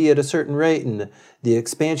inflation would be at a certain rate and the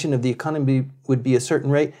expansion of the economy would be a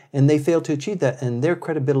certain rate, and they failed to achieve that, and their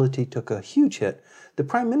credibility took a huge hit. The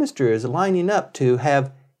Prime Minister is lining up to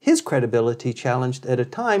have his credibility challenged at a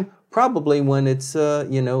time probably when it's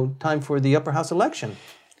time for the upper house election.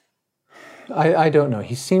 I don't know.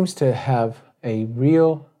 He seems to have a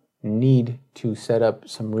real need to set up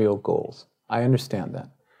some real goals. I understand that.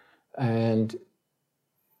 And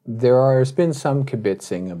there's been some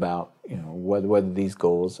kibitzing about whether these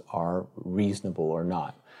goals are reasonable or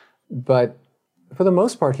not. But for the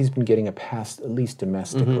most part, he's been getting a pass, at least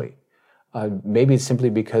domestically. Maybe it's simply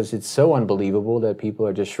because it's so unbelievable that people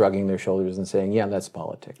are just shrugging their shoulders and saying, yeah, that's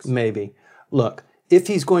politics. Maybe. Look, if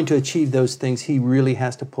he's going to achieve those things, he really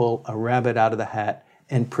has to pull a rabbit out of the hat,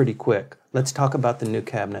 and pretty quick. Let's talk about the new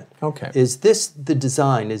cabinet. Okay. Is this the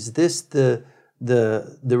design? Is this the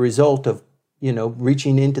result of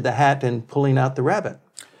reaching into the hat and pulling out the rabbit?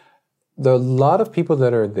 A lot of people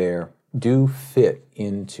that are there do fit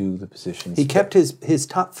into the positions. He kept his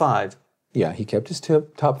top 5. Yeah, he kept his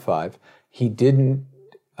top 5. He didn't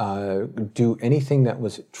do anything that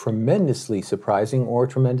was tremendously surprising or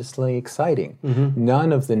tremendously exciting. Mm-hmm.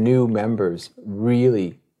 None of the new members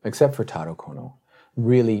really, except for Taro Kono,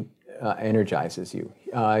 really energizes you.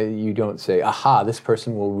 You don't say, aha, this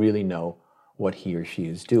person will really know what he or she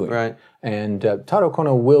is doing. Right. And Taro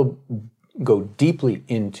Kono will go deeply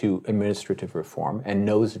into administrative reform and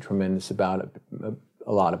knows a tremendous amount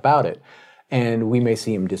a lot about it. And we may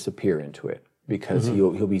see him disappear into it because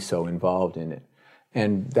he'll be so involved in it.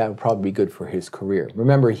 And that would probably be good for his career.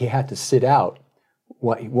 Remember, he had to sit out.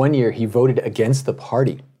 One year he voted against the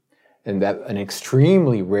party, and that an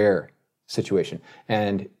extremely rare situation.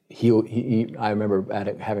 And I remember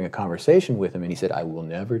having a conversation with him, and he said, "I will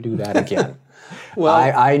never do that again." Well,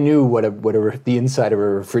 I knew what the inside of a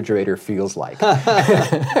refrigerator feels like.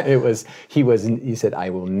 He said, "I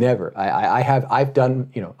will never. I've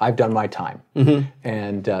done my time,"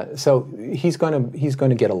 and so he's going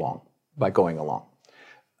to get along by going along.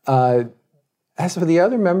 As for the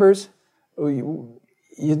other members,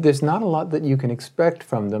 there's not a lot that you can expect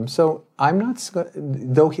from them. So I'm not,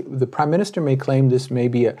 though the Prime Minister may claim this may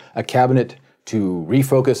be a cabinet to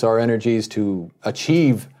refocus our energies to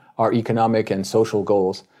achieve our economic and social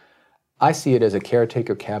goals, I see it as a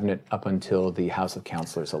caretaker cabinet up until the House of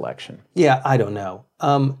Councillors election. Yeah, I don't know.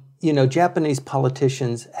 Japanese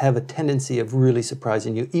politicians have a tendency of really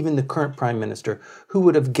surprising you. Even the current prime minister, who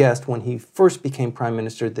would have guessed when he first became prime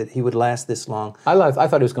minister that he would last this long? I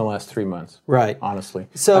thought it was going to last 3 months. Right. Honestly.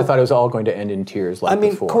 So I thought it was all going to end in tears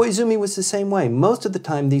before. Koizumi was the same way. Most of the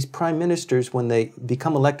time, these prime ministers, when they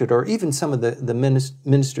become elected, or even some of the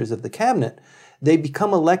ministers of the cabinet, they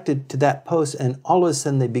become elected to that post, and all of a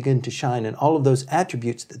sudden they begin to shine, and all of those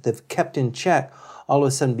attributes that they've kept in check all of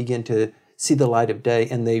a sudden begin to see the light of day,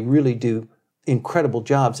 and they really do incredible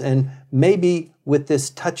jobs. And maybe with this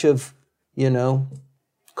touch of,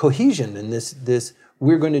 cohesion and this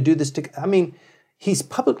we're going to do this he's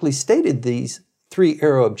publicly stated these 3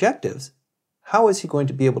 Aero objectives. How is he going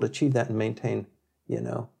to be able to achieve that and maintain,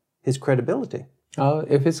 his credibility?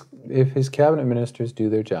 If his cabinet ministers do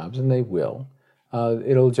their jobs, and they will,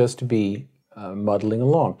 it'll just be muddling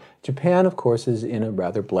along. Japan, of course, is in a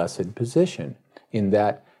rather blessed position in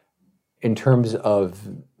that, in terms of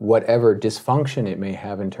whatever dysfunction it may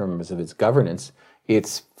have in terms of its governance,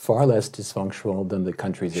 it's far less dysfunctional than the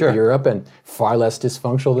countries of Europe, and far less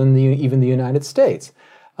dysfunctional than even the United States.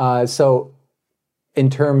 So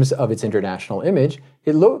in terms of its international image,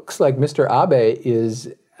 it looks like Mr. Abe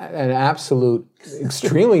is an absolute,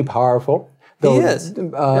 extremely powerful, he is.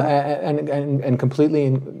 And completely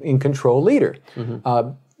in control leader.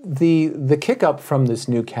 The kick up from this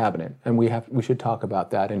new cabinet, and we should talk about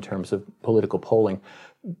that in terms of political polling.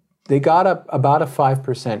 They got up about a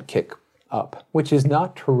 5% kick up, which is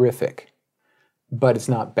not terrific, but it's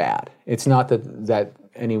not bad. It's not that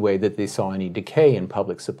anyway that they saw any decay in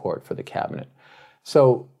public support for the cabinet.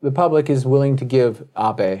 So the public is willing to give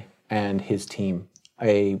Abe and his team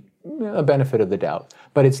a benefit of the doubt,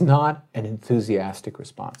 but it's not an enthusiastic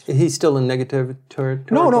response. He's still in negative territory?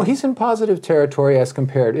 No, he's in positive territory as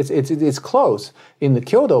compared. It's close. In the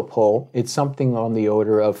Kyodo poll, it's something on the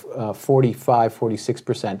order of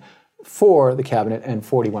 46% for the cabinet and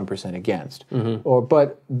 41% against.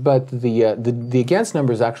 But the against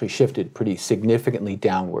numbers actually shifted pretty significantly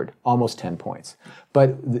downward, almost 10 points.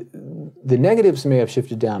 But the negatives may have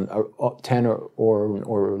shifted down 10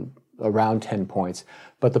 or around 10 points,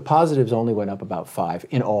 but the positives only went up about 5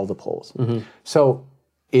 in all the polls. So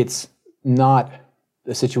it's not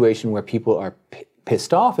a situation where people are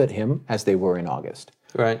pissed off at him as they were in August.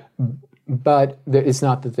 Right. But it's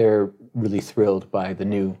not that they're really thrilled by the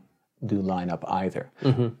new lineup either.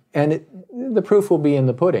 And the proof will be in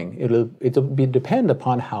the pudding. It'll depend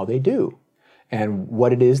upon how they do and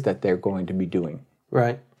what it is that they're going to be doing.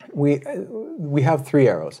 Right. We have 3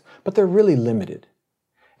 arrows, but they're really limited.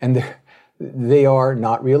 And they are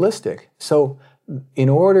not realistic. So in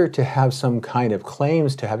order to have some kind of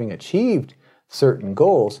claims to having achieved certain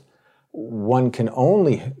goals, one can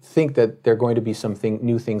only think that there are going to be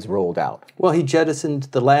new things rolled out. Well, he jettisoned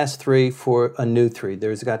the last 3 for a new 3.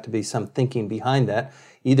 There's got to be some thinking behind that.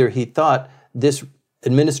 Either he thought this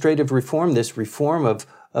administrative reform, this reform of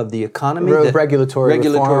the economy, regulatory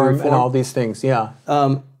reform, and all these things,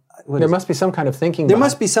 there must be some kind of thinking. There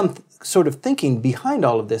must be some sort of thinking behind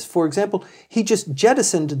all of this. For example, he just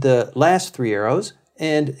jettisoned the last 3 arrows,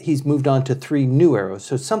 and he's moved on to 3 new arrows.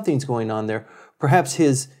 So something's going on there. Perhaps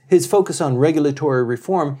his focus on regulatory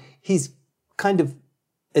reform, he's kind of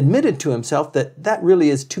admitted to himself that really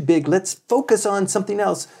is too big. Let's focus on something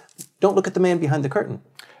else. Don't look at the man behind the curtain.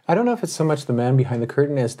 I don't know if it's so much the man behind the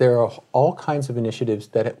curtain as there are all kinds of initiatives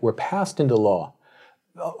that were passed into law.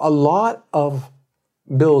 A lot of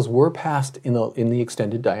bills were passed in the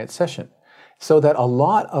extended Diet session, so that a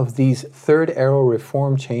lot of these third arrow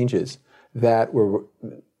reform changes that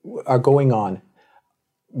are going on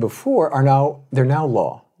before they're now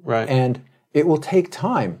law. Right. And it will take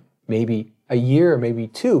time, maybe a year, maybe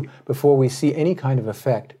 2, before we see any kind of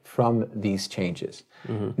effect from these changes.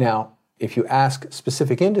 Now, if you ask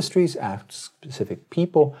specific industries, ask specific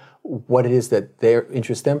people what it is that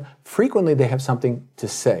interests them, frequently they have something to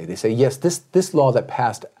say. They say, yes, this law that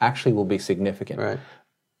passed actually will be significant. Right.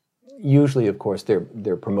 Usually, of course,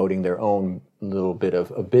 they're promoting their own little bit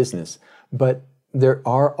of business. But there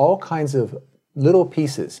are all kinds of little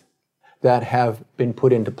pieces that have been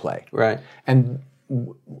put into play. Right. And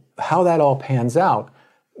how that all pans out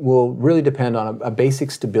will really depend on a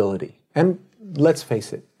basic stability. And let's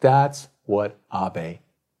face it, that's what Abe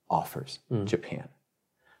offers Japan,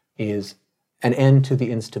 is an end to the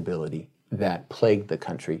instability that plagued the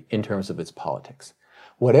country in terms of its politics.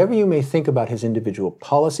 Whatever you may think about his individual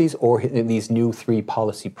policies or these new 3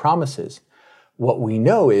 policy promises, what we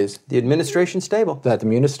know is the administration's stable. That the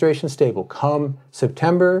administration's stable. Come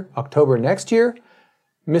September, October next year,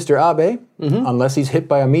 Mr. Abe, unless he's hit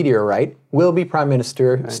by a meteorite, will be prime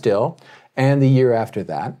minister still, and the year after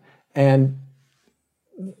that. And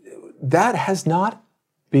that has not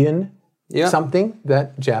been something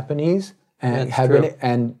that Japanese and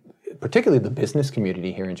particularly the business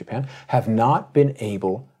community here in Japan have not been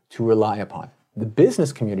able to rely upon. The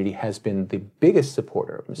business community has been the biggest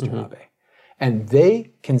supporter of Mr. Abe. And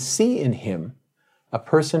they can see in him a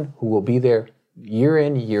person who will be there year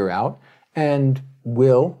in, year out, and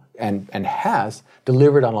will and has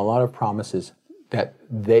delivered on a lot of promises that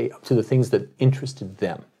to the things that interested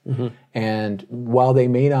them. And while they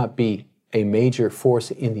may not be a major force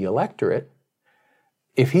in the electorate,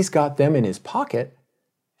 if he's got them in his pocket,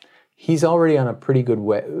 he's already on a pretty good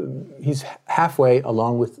way. He's halfway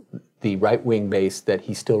along with the right-wing base that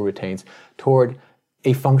he still retains toward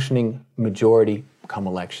a functioning majority come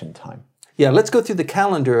election time. Yeah, let's go through the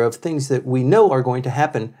calendar of things that we know are going to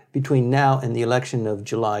happen between now and the election of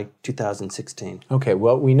July 2016. Okay,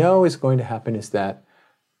 what we know is going to happen is that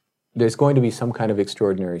there's going to be some kind of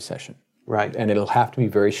extraordinary session. Right. And it'll have to be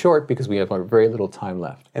very short because we have very little time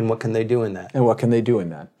left. And what can they do in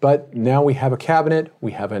that? But now we have a cabinet,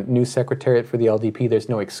 we have a new secretariat for the LDP, there's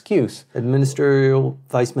no excuse. Ministerial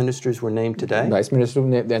vice ministers were named today. Vice minister,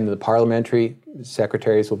 and the parliamentary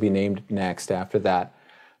secretaries will be named next after that.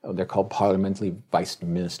 They're called parliamentary vice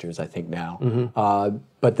ministers, I think now.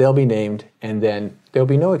 But they'll be named, and then there'll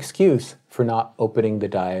be no excuse for not opening the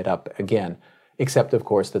Diet up again, except, of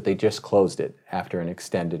course, that they just closed it after an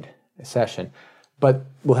extended session. But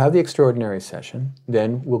we'll have the extraordinary session,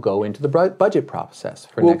 then we'll go into the budget process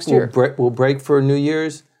for next year. We'll break for New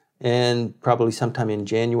Year's, and probably sometime in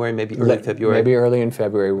January, maybe early February. Maybe early in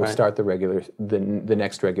February, we'll start the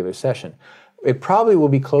next regular session. It probably will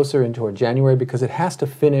be closer into January because it has to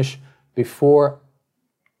finish before,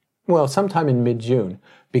 well, sometime in mid-June,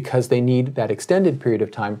 because they need that extended period of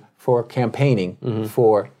time for campaigning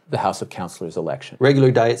for the House of Councilors election.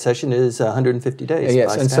 Regular Diet session is 150 days.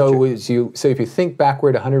 Yes, and so if you think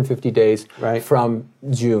backward 150 days from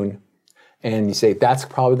June, and you say that's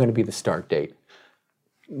probably going to be the start date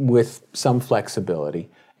with some flexibility,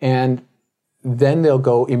 and then they'll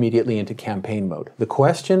go immediately into campaign mode. The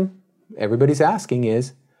question everybody's asking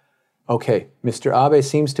is, okay, Mr. Abe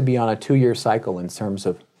seems to be on a 2-year cycle in terms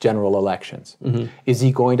of general elections. Is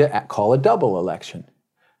he going to call a double election?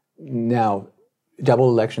 Now, double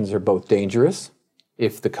elections are both dangerous.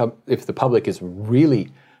 If the public is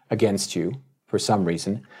really against you for some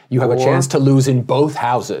reason, you have a chance to lose in both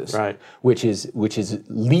houses, which is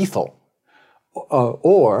lethal.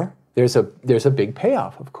 Or there's a big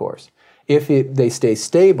payoff, of course. If they stay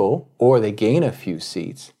stable or they gain a few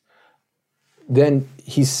seats, then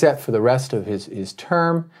he's set for the rest of his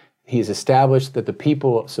term. He's established that the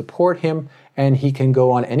people support him, and he can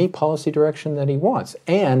go on any policy direction that he wants.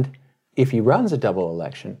 And if he runs a double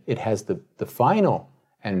election, it has the final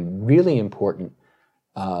and really important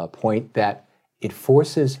point that it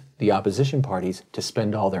forces the opposition parties to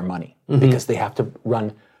spend all their money because they have to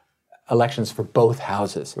run elections for both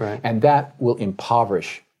houses. And that will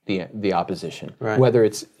impoverish the opposition, whether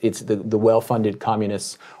it's the well-funded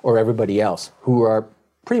communists or everybody else who are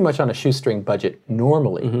pretty much on a shoestring budget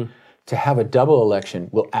normally. To have a double election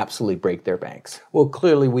will absolutely break their banks. Well,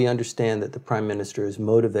 clearly we understand that the Prime Minister is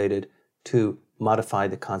motivated to modify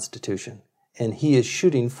the Constitution, and he is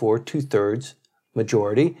shooting for 2/3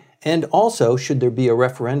 majority, and also, should there be a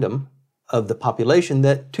referendum of the population,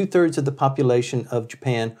 that 2/3 of the population of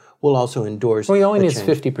Japan will also endorse. Well, he only needs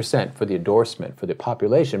 50% for the endorsement for the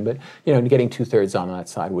population, but getting 2/3 on that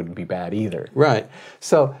side wouldn't be bad either. Right.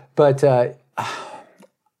 So, but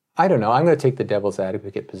I don't know. I'm going to take the devil's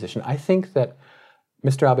advocate position. I think that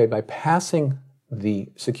Mr. Abe, by passing the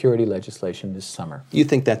security legislation this summer, you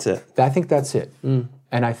think that's it? I think that's it, and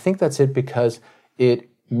I think that's it because it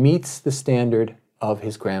meets the standard of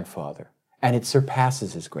his grandfather. and it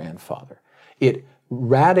surpasses his grandfather. It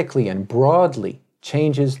radically and broadly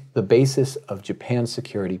changes the basis of Japan's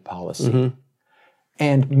security policy.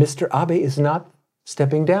 And Mr. Abe is not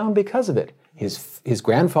stepping down because of it. His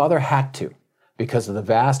grandfather had to, because of the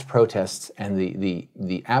vast protests and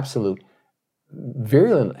the absolute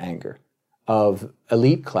virulent anger of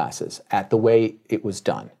elite classes at the way it was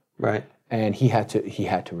done. Right. And he had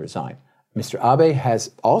to resign. Mr. Abe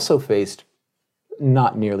has also faced,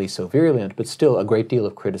 not nearly so virulent, but still a great deal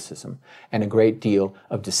of criticism and a great deal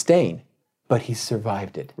of disdain. But he's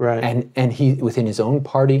survived it. Right. And he, within his own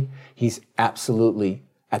party, he's absolutely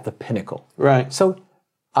at the pinnacle. Right. So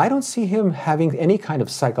I don't see him having any kind of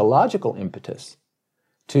psychological impetus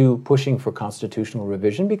to pushing for constitutional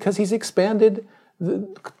revision, because he's expanded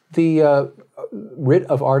the writ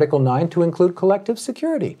of Article 9 to include collective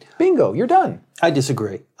security. Bingo, you're done. I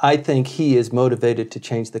disagree. I think he is motivated to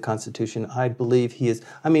change the Constitution. I believe he is.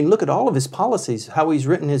 I mean, look at all of his policies, how he's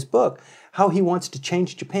written his book, how he wants to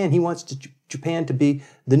change Japan. He wants Japan to be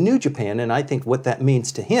the new Japan, and I think what that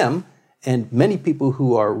means to him and many people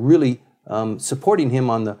who are really supporting him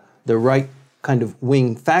on the right kind of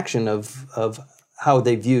wing faction of how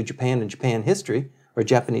they view Japan and Japan history, or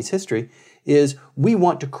Japanese history, is we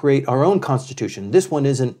want to create our own constitution. This one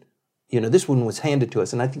isn't, this one was handed to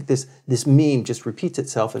us. And I think this meme just repeats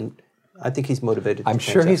itself, and I think he's motivated to I'm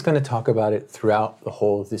change sure that. he's going to talk about it throughout the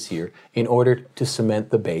whole of this year in order to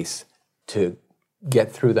cement the base to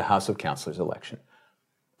get through the House of Councilors election.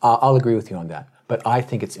 I'll agree with you on that, but I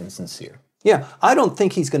think it's insincere. Yeah, I don't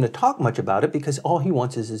think he's going to talk much about it, because all he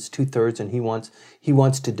wants is his 2/3, and he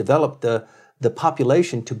wants to develop the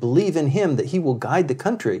population to believe in him, that he will guide the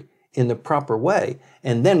country in the proper way.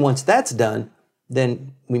 And then once that's done,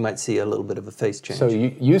 then we might see a little bit of a face change. So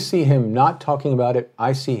you see him not talking about it.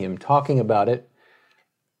 I see him talking about it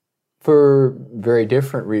for very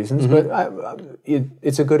different reasons, but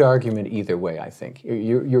it's a good argument either way, I think.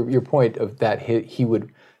 Your point of that he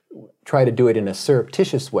would try to do it in a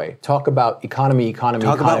surreptitious way. Talk about economy.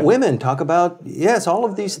 Talk about women. Talk about, yes, all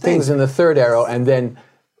of these things. Things in the third arrow, and then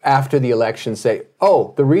after the election say,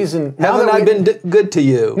 oh, the reason... Haven't I been good to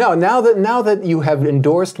you? No, now that you have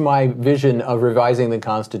endorsed my vision of revising the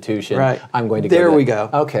Constitution, right. I'm going to go there. There we go.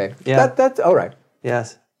 Okay. Yeah. That's all right.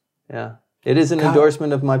 Yes. Yeah. It is an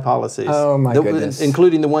endorsement of my policies. Oh, my goodness.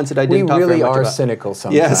 Including the ones that I didn't talk very much about. We really are cynical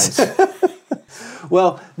sometimes. Yes.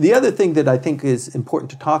 Well, the other thing that I think is important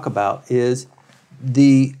to talk about is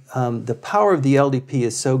the power of the LDP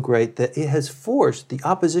is so great that it has forced the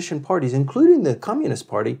opposition parties, including the Communist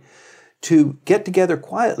Party, to get together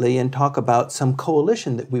quietly and talk about some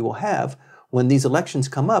coalition that we will have when these elections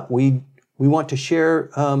come up. We want to share,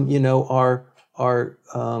 our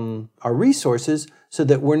resources, so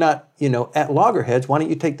that we're not, at loggerheads. Why don't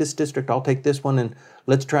you take this district? I'll take this one, and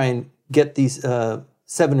let's try and get these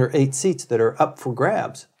 7 or 8 seats that are up for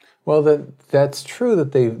grabs. Well, that's true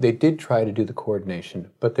that they did try to do the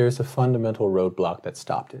coordination, but there's a fundamental roadblock that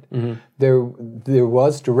stopped it. There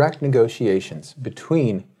was direct negotiations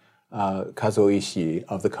between Kazuo Ishii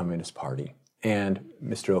of the Communist Party and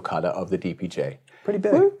Mr. Okada of the DPJ. Pretty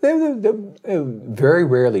big. Very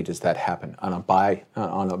rarely does that happen on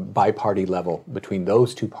a bi-party level between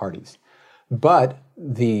those two parties. But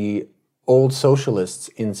the old socialists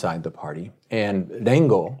inside the party and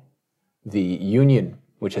Rengo, the union,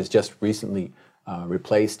 which has just recently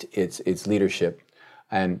replaced its leadership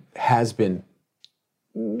and has been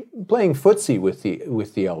playing footsie with the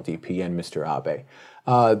LDP and Mr. Abe.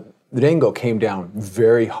 Rengo came down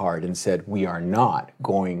very hard and said, we are not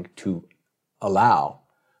going to allow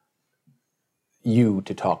you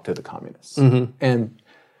to talk to the communists. And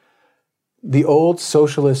the old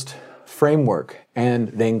socialist framework and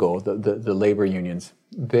Rengo, the labor unions,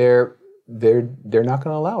 they're not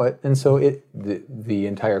going to allow it, and so the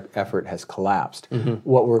entire effort has collapsed.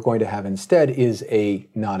 What we're going to have instead is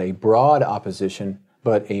not a broad opposition,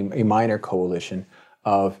 but a minor coalition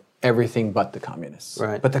of everything but the communists.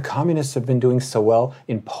 Right. But the communists have been doing so well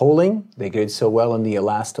in polling. They did so well in the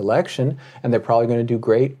last election, and they're probably going to do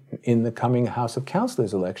great in the coming House of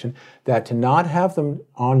Councilors election, that to not have them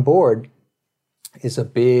on board is a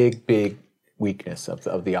big, big weakness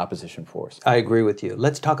of the opposition force. I agree with you.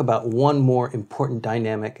 Let's talk about one more important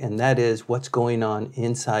dynamic, and that is what's going on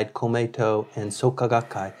inside Komeito and Soka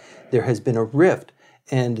Gakkai. There has been a rift,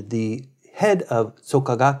 and the head of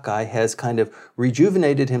Soka Gakkai has kind of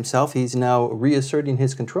rejuvenated himself. He's now reasserting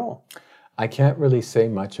his control. I can't really say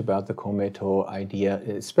much about the Komeito idea,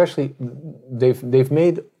 especially they've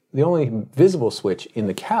made the only visible switch in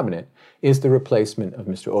the cabinet is the replacement of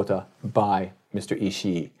Mr. Ota by Mr.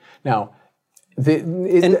 Ishii. Now,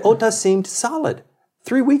 and Ota seemed solid.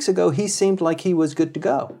 3 weeks ago, he seemed like he was good to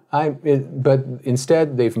go. But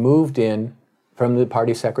instead, they've moved in from the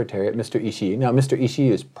party secretariat, Mr. Ishii. Now, Mr. Ishii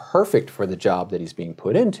is perfect for the job that he's being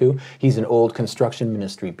put into. He's an old construction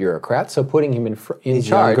ministry bureaucrat, so putting him in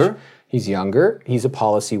charge. Younger. He's younger. He's a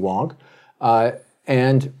policy wonk,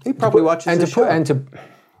 and He probably watches the show.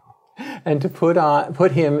 And to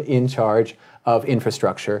put him in charge of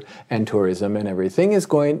infrastructure and tourism and everything is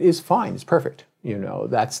fine. It's perfect. You know,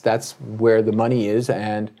 that's where the money is,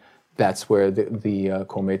 and that's where the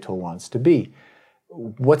Komeito wants to be.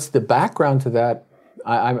 What's the background to that?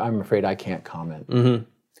 I'm afraid I can't comment. Mm-hmm.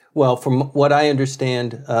 Well, from what I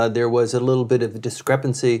understand, there was a little bit of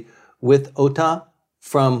discrepancy with Ota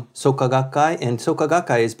from Soka Gakkai, and Soka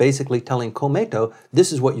Gakkai is basically telling Komeito,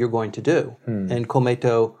 this is what you're going to do. And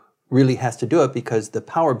Komeito really has to do it because the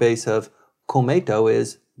power base of Komeito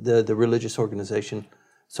is the religious organization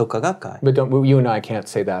Soka Gakkai. But you and I can't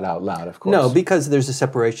say that out loud, of course. No, because there's a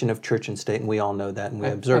separation of church and state, and we all know that, and we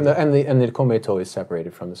observe it. And the Komeito is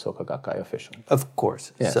separated from the Soka Gakkai officially. Of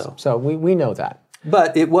course. Yes. So we know that.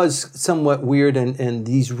 But it was somewhat weird, and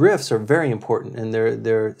these rifts are very important, and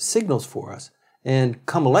they're signals for us. And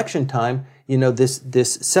come election time, you know,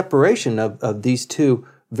 this separation of these two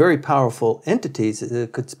very powerful entities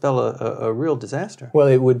could spell a real disaster. Well,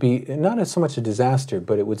 it would be not so much a disaster,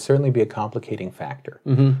 but it would certainly be a complicating factor.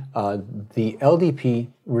 The LDP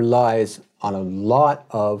relies on a lot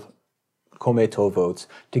of Komeito votes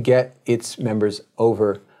to get its members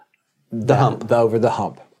over the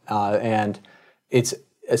hump. And it's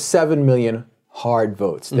 7 million hard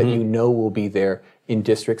votes that you know will be there in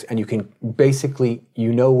districts, and you can basically,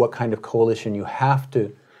 you know what kind of coalition you have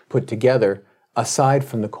to put together aside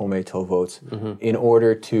from the Komeito votes in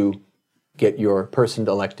order to get your person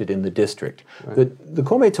elected in the district. Right. The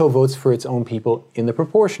Komeito votes for its own people in the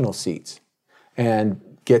proportional seats and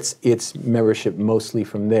gets its membership mostly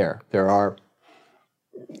from there. There's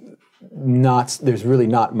really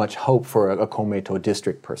not much hope for a Komeito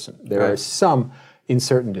district person. There are some in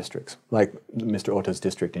certain districts, like Mr. Ota's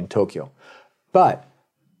district in Tokyo. But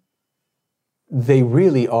they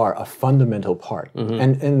really are a fundamental part.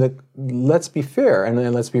 And let's be fair and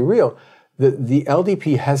let's be real. The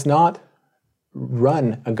LDP has not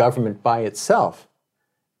run a government by itself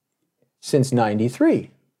since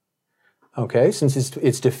 '93. Okay, since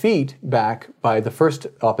its defeat back by the first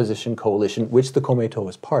opposition coalition, which the Komeito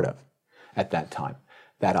was part of at that time,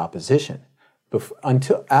 that opposition.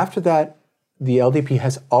 Until after that, the LDP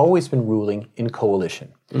has always been ruling in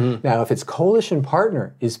coalition. Now, if its coalition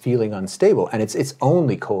partner is feeling unstable, and it's its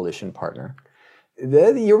only coalition partner,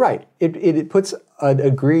 you're right. It puts a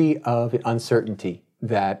degree of uncertainty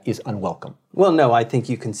that is unwelcome. Well, no, I think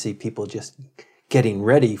you can see people just getting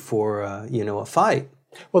ready for a fight.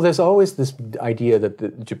 Well, there's always this idea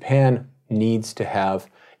that Japan needs to have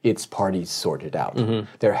its parties sorted out.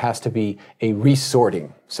 There has to be a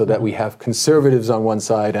resorting so that we have conservatives on one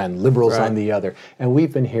side and liberals on the other. And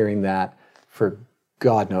we've been hearing that for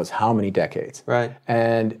God knows how many decades. Right.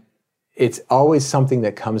 And it's always something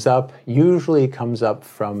that comes up. Usually it comes up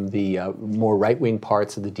from the more right-wing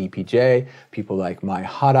parts of the DPJ, people like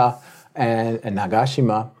Maehara and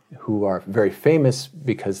Nagashima, who are very famous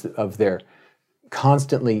because of their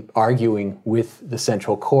constantly arguing with the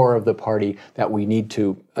central core of the party that we need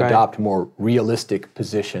to adopt more realistic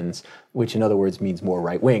positions, which in other words means more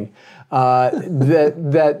right-wing, that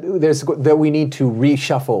we need to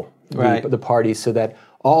reshuffle the party so that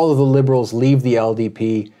all of the liberals leave the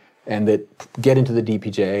LDP and that get into the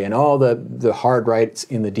DPJ, and all the hard rights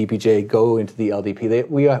in the DPJ go into the LDP.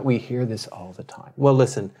 We hear this all the time. Well,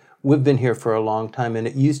 listen, we've been here for a long time, and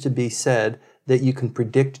it used to be said that you can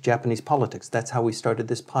predict Japanese politics. That's how we started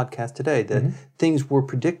this podcast today, that things were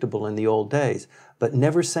predictable in the old days. But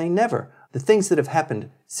never say never. The things that have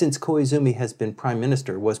happened since Koizumi has been prime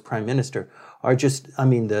minister, are just, I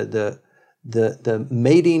mean, the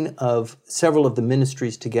mating of several of the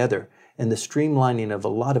ministries together and the streamlining of a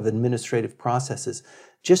lot of administrative processes,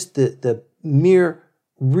 just the mere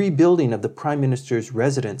rebuilding of the prime minister's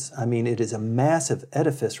residence. I mean, it is a massive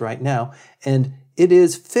edifice right now, and it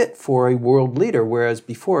is fit for a world leader, whereas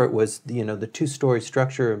before it was, the two-story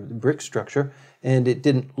structure, brick structure, and it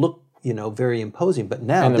didn't look, very imposing. But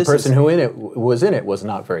now, and the person who was in it was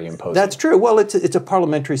not very imposing. That's true. Well, it's a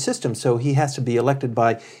parliamentary system, so he has to be elected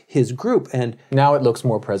by his group, and now it looks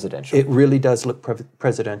more presidential. It really does look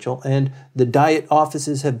presidential, and the Diet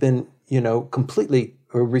offices have been, completely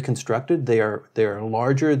reconstructed. They are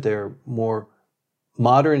larger, they're more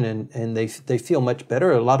modern, and they feel much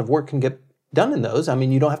better. A lot of work can get done in those. I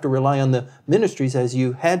mean, you don't have to rely on the ministries as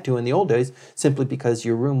you had to in the old days, simply because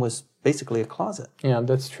your room was basically a closet. Yeah,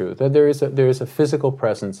 that's true. That there is a physical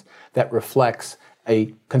presence that reflects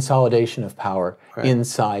a consolidation of power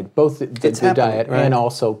inside both the Diet and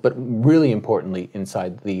also, but really importantly,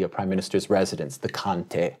 inside the Prime Minister's residence, the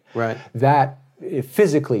Kante. Right. That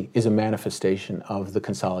physically is a manifestation of the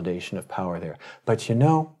consolidation of power there. But you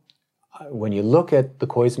know, when you look at the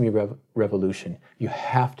Koizumi Revolution, you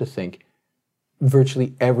have to think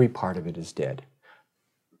virtually every part of it is dead.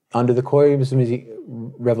 Under the Koizumi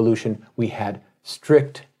Revolution, we had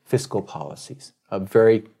strict fiscal policies, a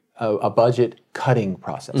budget cutting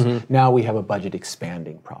process. Now we have a budget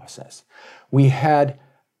expanding process. We had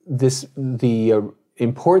the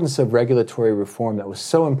importance of regulatory reform that was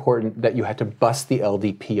so important that you had to bust the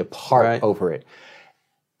LDP apart over it.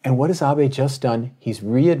 And what has Abe just done? He's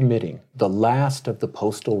readmitting the last of the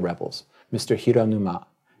postal rebels, Mr. Hiranuma.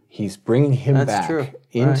 He's bringing him back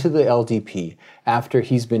into the LDP after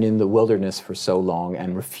he's been in the wilderness for so long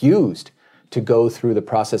and refused to go through the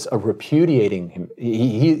process of repudiating him.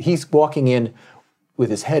 He's walking in with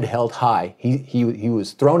his head held high. He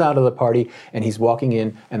was thrown out of the party, and he's walking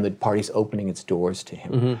in, and the party's opening its doors to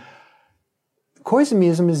him.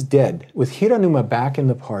 Koizumism is dead. With Hiranuma back in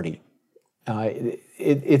the party,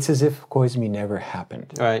 it's as if Koizumi never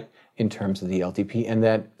happened in terms of the LDP, and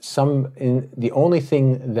that the only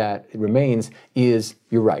thing that remains is,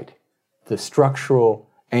 you're right, the structural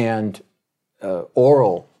and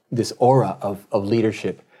this aura of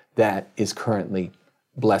leadership that is currently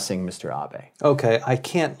blessing Mr. Abe. Okay, I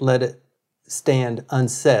can't let it stand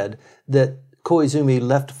unsaid that Koizumi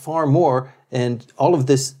left far more, and all of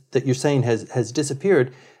this that you're saying has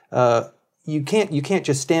disappeared. You can't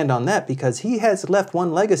just stand on that, because he has left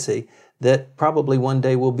one legacy that probably one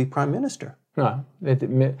day will be prime minister. No,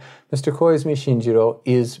 Mr. Koizumi Shinjiro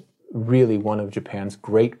is really one of Japan's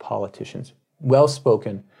great politicians.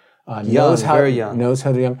 Well-spoken, knows how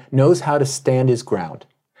to stand his ground.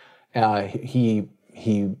 He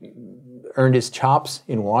earned his chops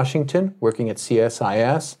in Washington, working at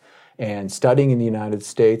CSIS and studying in the United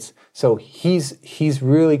States. So he's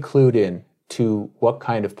really clued in to what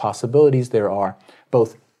kind of possibilities there are,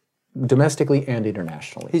 both domestically and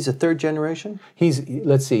internationally. He's a third generation?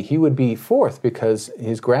 He would be fourth, because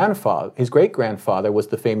his great-grandfather was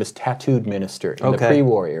the famous tattooed minister in the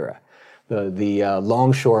pre-war era, the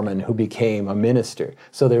longshoreman who became a minister.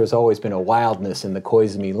 So there has always been a wildness in the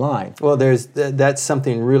Koizumi line. Well, that's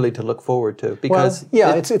something really to look forward to, because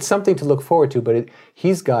it's something to look forward to, but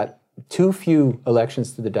he's got too few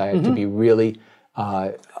elections to the Diet to be really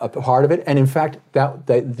a part of it. And in fact,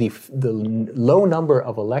 the low number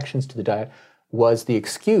of elections to the Diet was the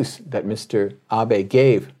excuse that Mr. Abe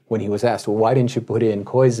gave when he was asked, well, why didn't you put in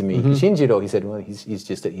Koizumi Shinjiro? He said, well, he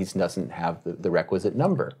doesn't have the requisite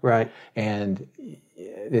number. Right. And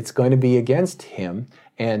it's going to be against him.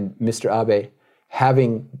 And Mr. Abe,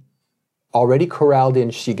 having already corralled in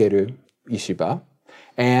Shigeru Ishiba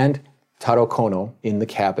and Taro Kono in the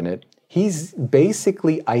cabinet, he's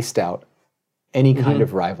basically iced out any kind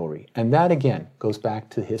of rivalry. And that, again, goes back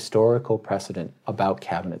to historical precedent about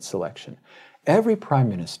cabinet selection. Every prime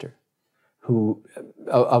minister who,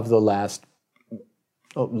 of the last,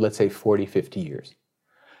 let's say 40, 50 years,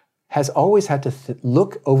 has always had to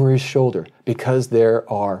look over his shoulder, because there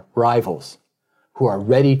are rivals who are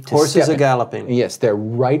ready to Horses are galloping. Yes, they're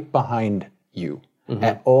right behind you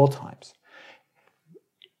at all times.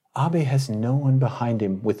 Abe has no one behind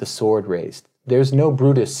him with the sword raised. There's no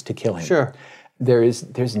Brutus to kill him. Sure.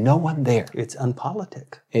 There's no one there. It's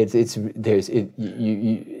unpolitic. Not in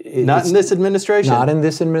this administration. Not in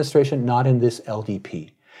this administration. Not in this LDP.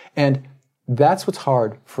 And that's what's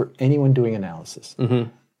hard for anyone doing analysis.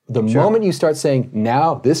 The moment you start saying,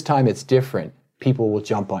 now this time it's different, people will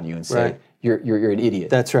jump on you and say you're an idiot.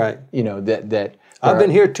 That's right. You know that I've been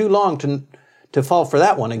here too long to fall for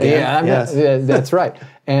that one again. Yeah, that's right.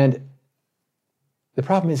 And the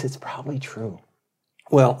problem is, it's probably true.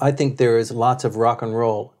 Well, I think there is lots of rock and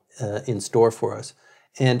roll in store for us.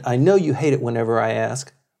 And I know you hate it whenever I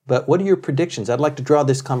ask, but what are your predictions? I'd like to draw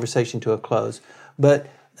this conversation to a close. But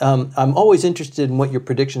I'm always interested in what your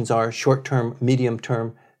predictions are, short-term,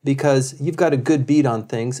 medium-term, because you've got a good beat on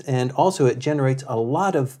things, and also it generates a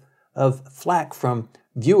lot of flack from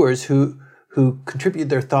viewers who contribute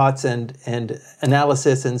their thoughts and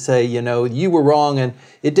analysis and say, you were wrong and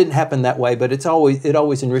it didn't happen that way, but it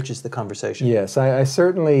always enriches the conversation. Yes, I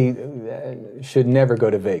certainly should never go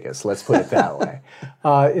to Vegas, let's put it that way.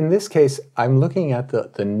 In this case, I'm looking at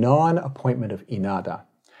the non-appointment of Inada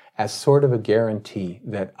as sort of a guarantee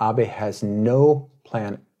that Abe has no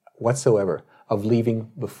plan whatsoever of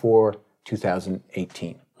leaving before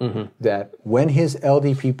 2018. That when his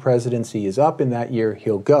LDP presidency is up in that year,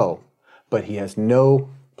 he'll go. but he has no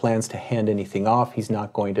plans to hand anything off. He's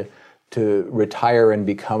not going to retire and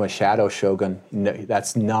become a shadow shogun. No,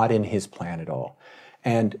 that's not in his plan at all.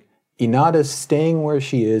 And Inada staying where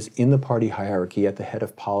she is in the party hierarchy at the head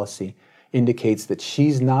of policy indicates that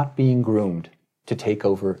she's not being groomed to take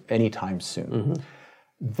over anytime soon. Mm-hmm.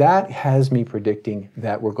 That has me predicting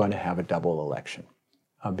that we're going to have a double election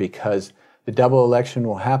because the double election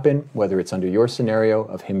will happen, whether it's under your scenario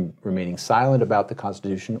of him remaining silent about the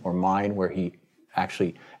Constitution or mine where he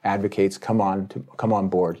actually advocates, come on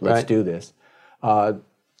board, let's do this.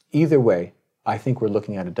 Either way, I think we're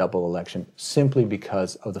looking at a double election simply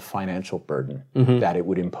because of the financial burden that it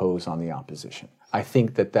would impose on the opposition. I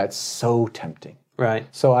think that that's so tempting. Right.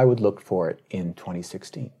 So I would look for it in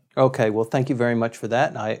 2016. Okay, well, thank you very much for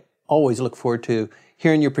that. I always look forward to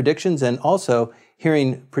hearing your predictions and also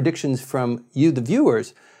hearing predictions from you, the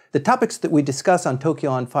viewers. The topics that we discuss on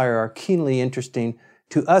Tokyo on Fire are keenly interesting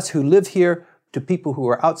to us who live here, to people who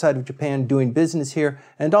are outside of Japan doing business here,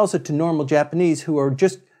 and also to normal Japanese who are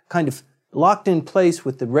just kind of locked in place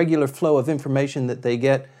with the regular flow of information that they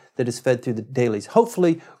get that is fed through the dailies.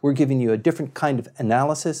 Hopefully, we're giving you a different kind of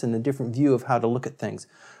analysis and a different view of how to look at things.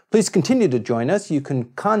 Please continue to join us. You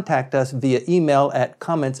can contact us via email at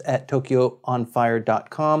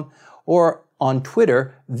comments@tokyoonfire.com or on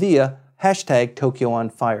Twitter via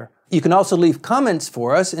 #TokyoOnFire. You can also leave comments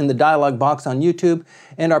for us in the dialog box on YouTube,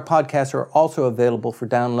 and our podcasts are also available for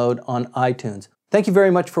download on iTunes. Thank you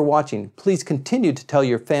very much for watching. Please continue to tell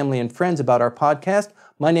your family and friends about our podcast.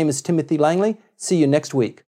 My name is Timothy Langley. See you next week.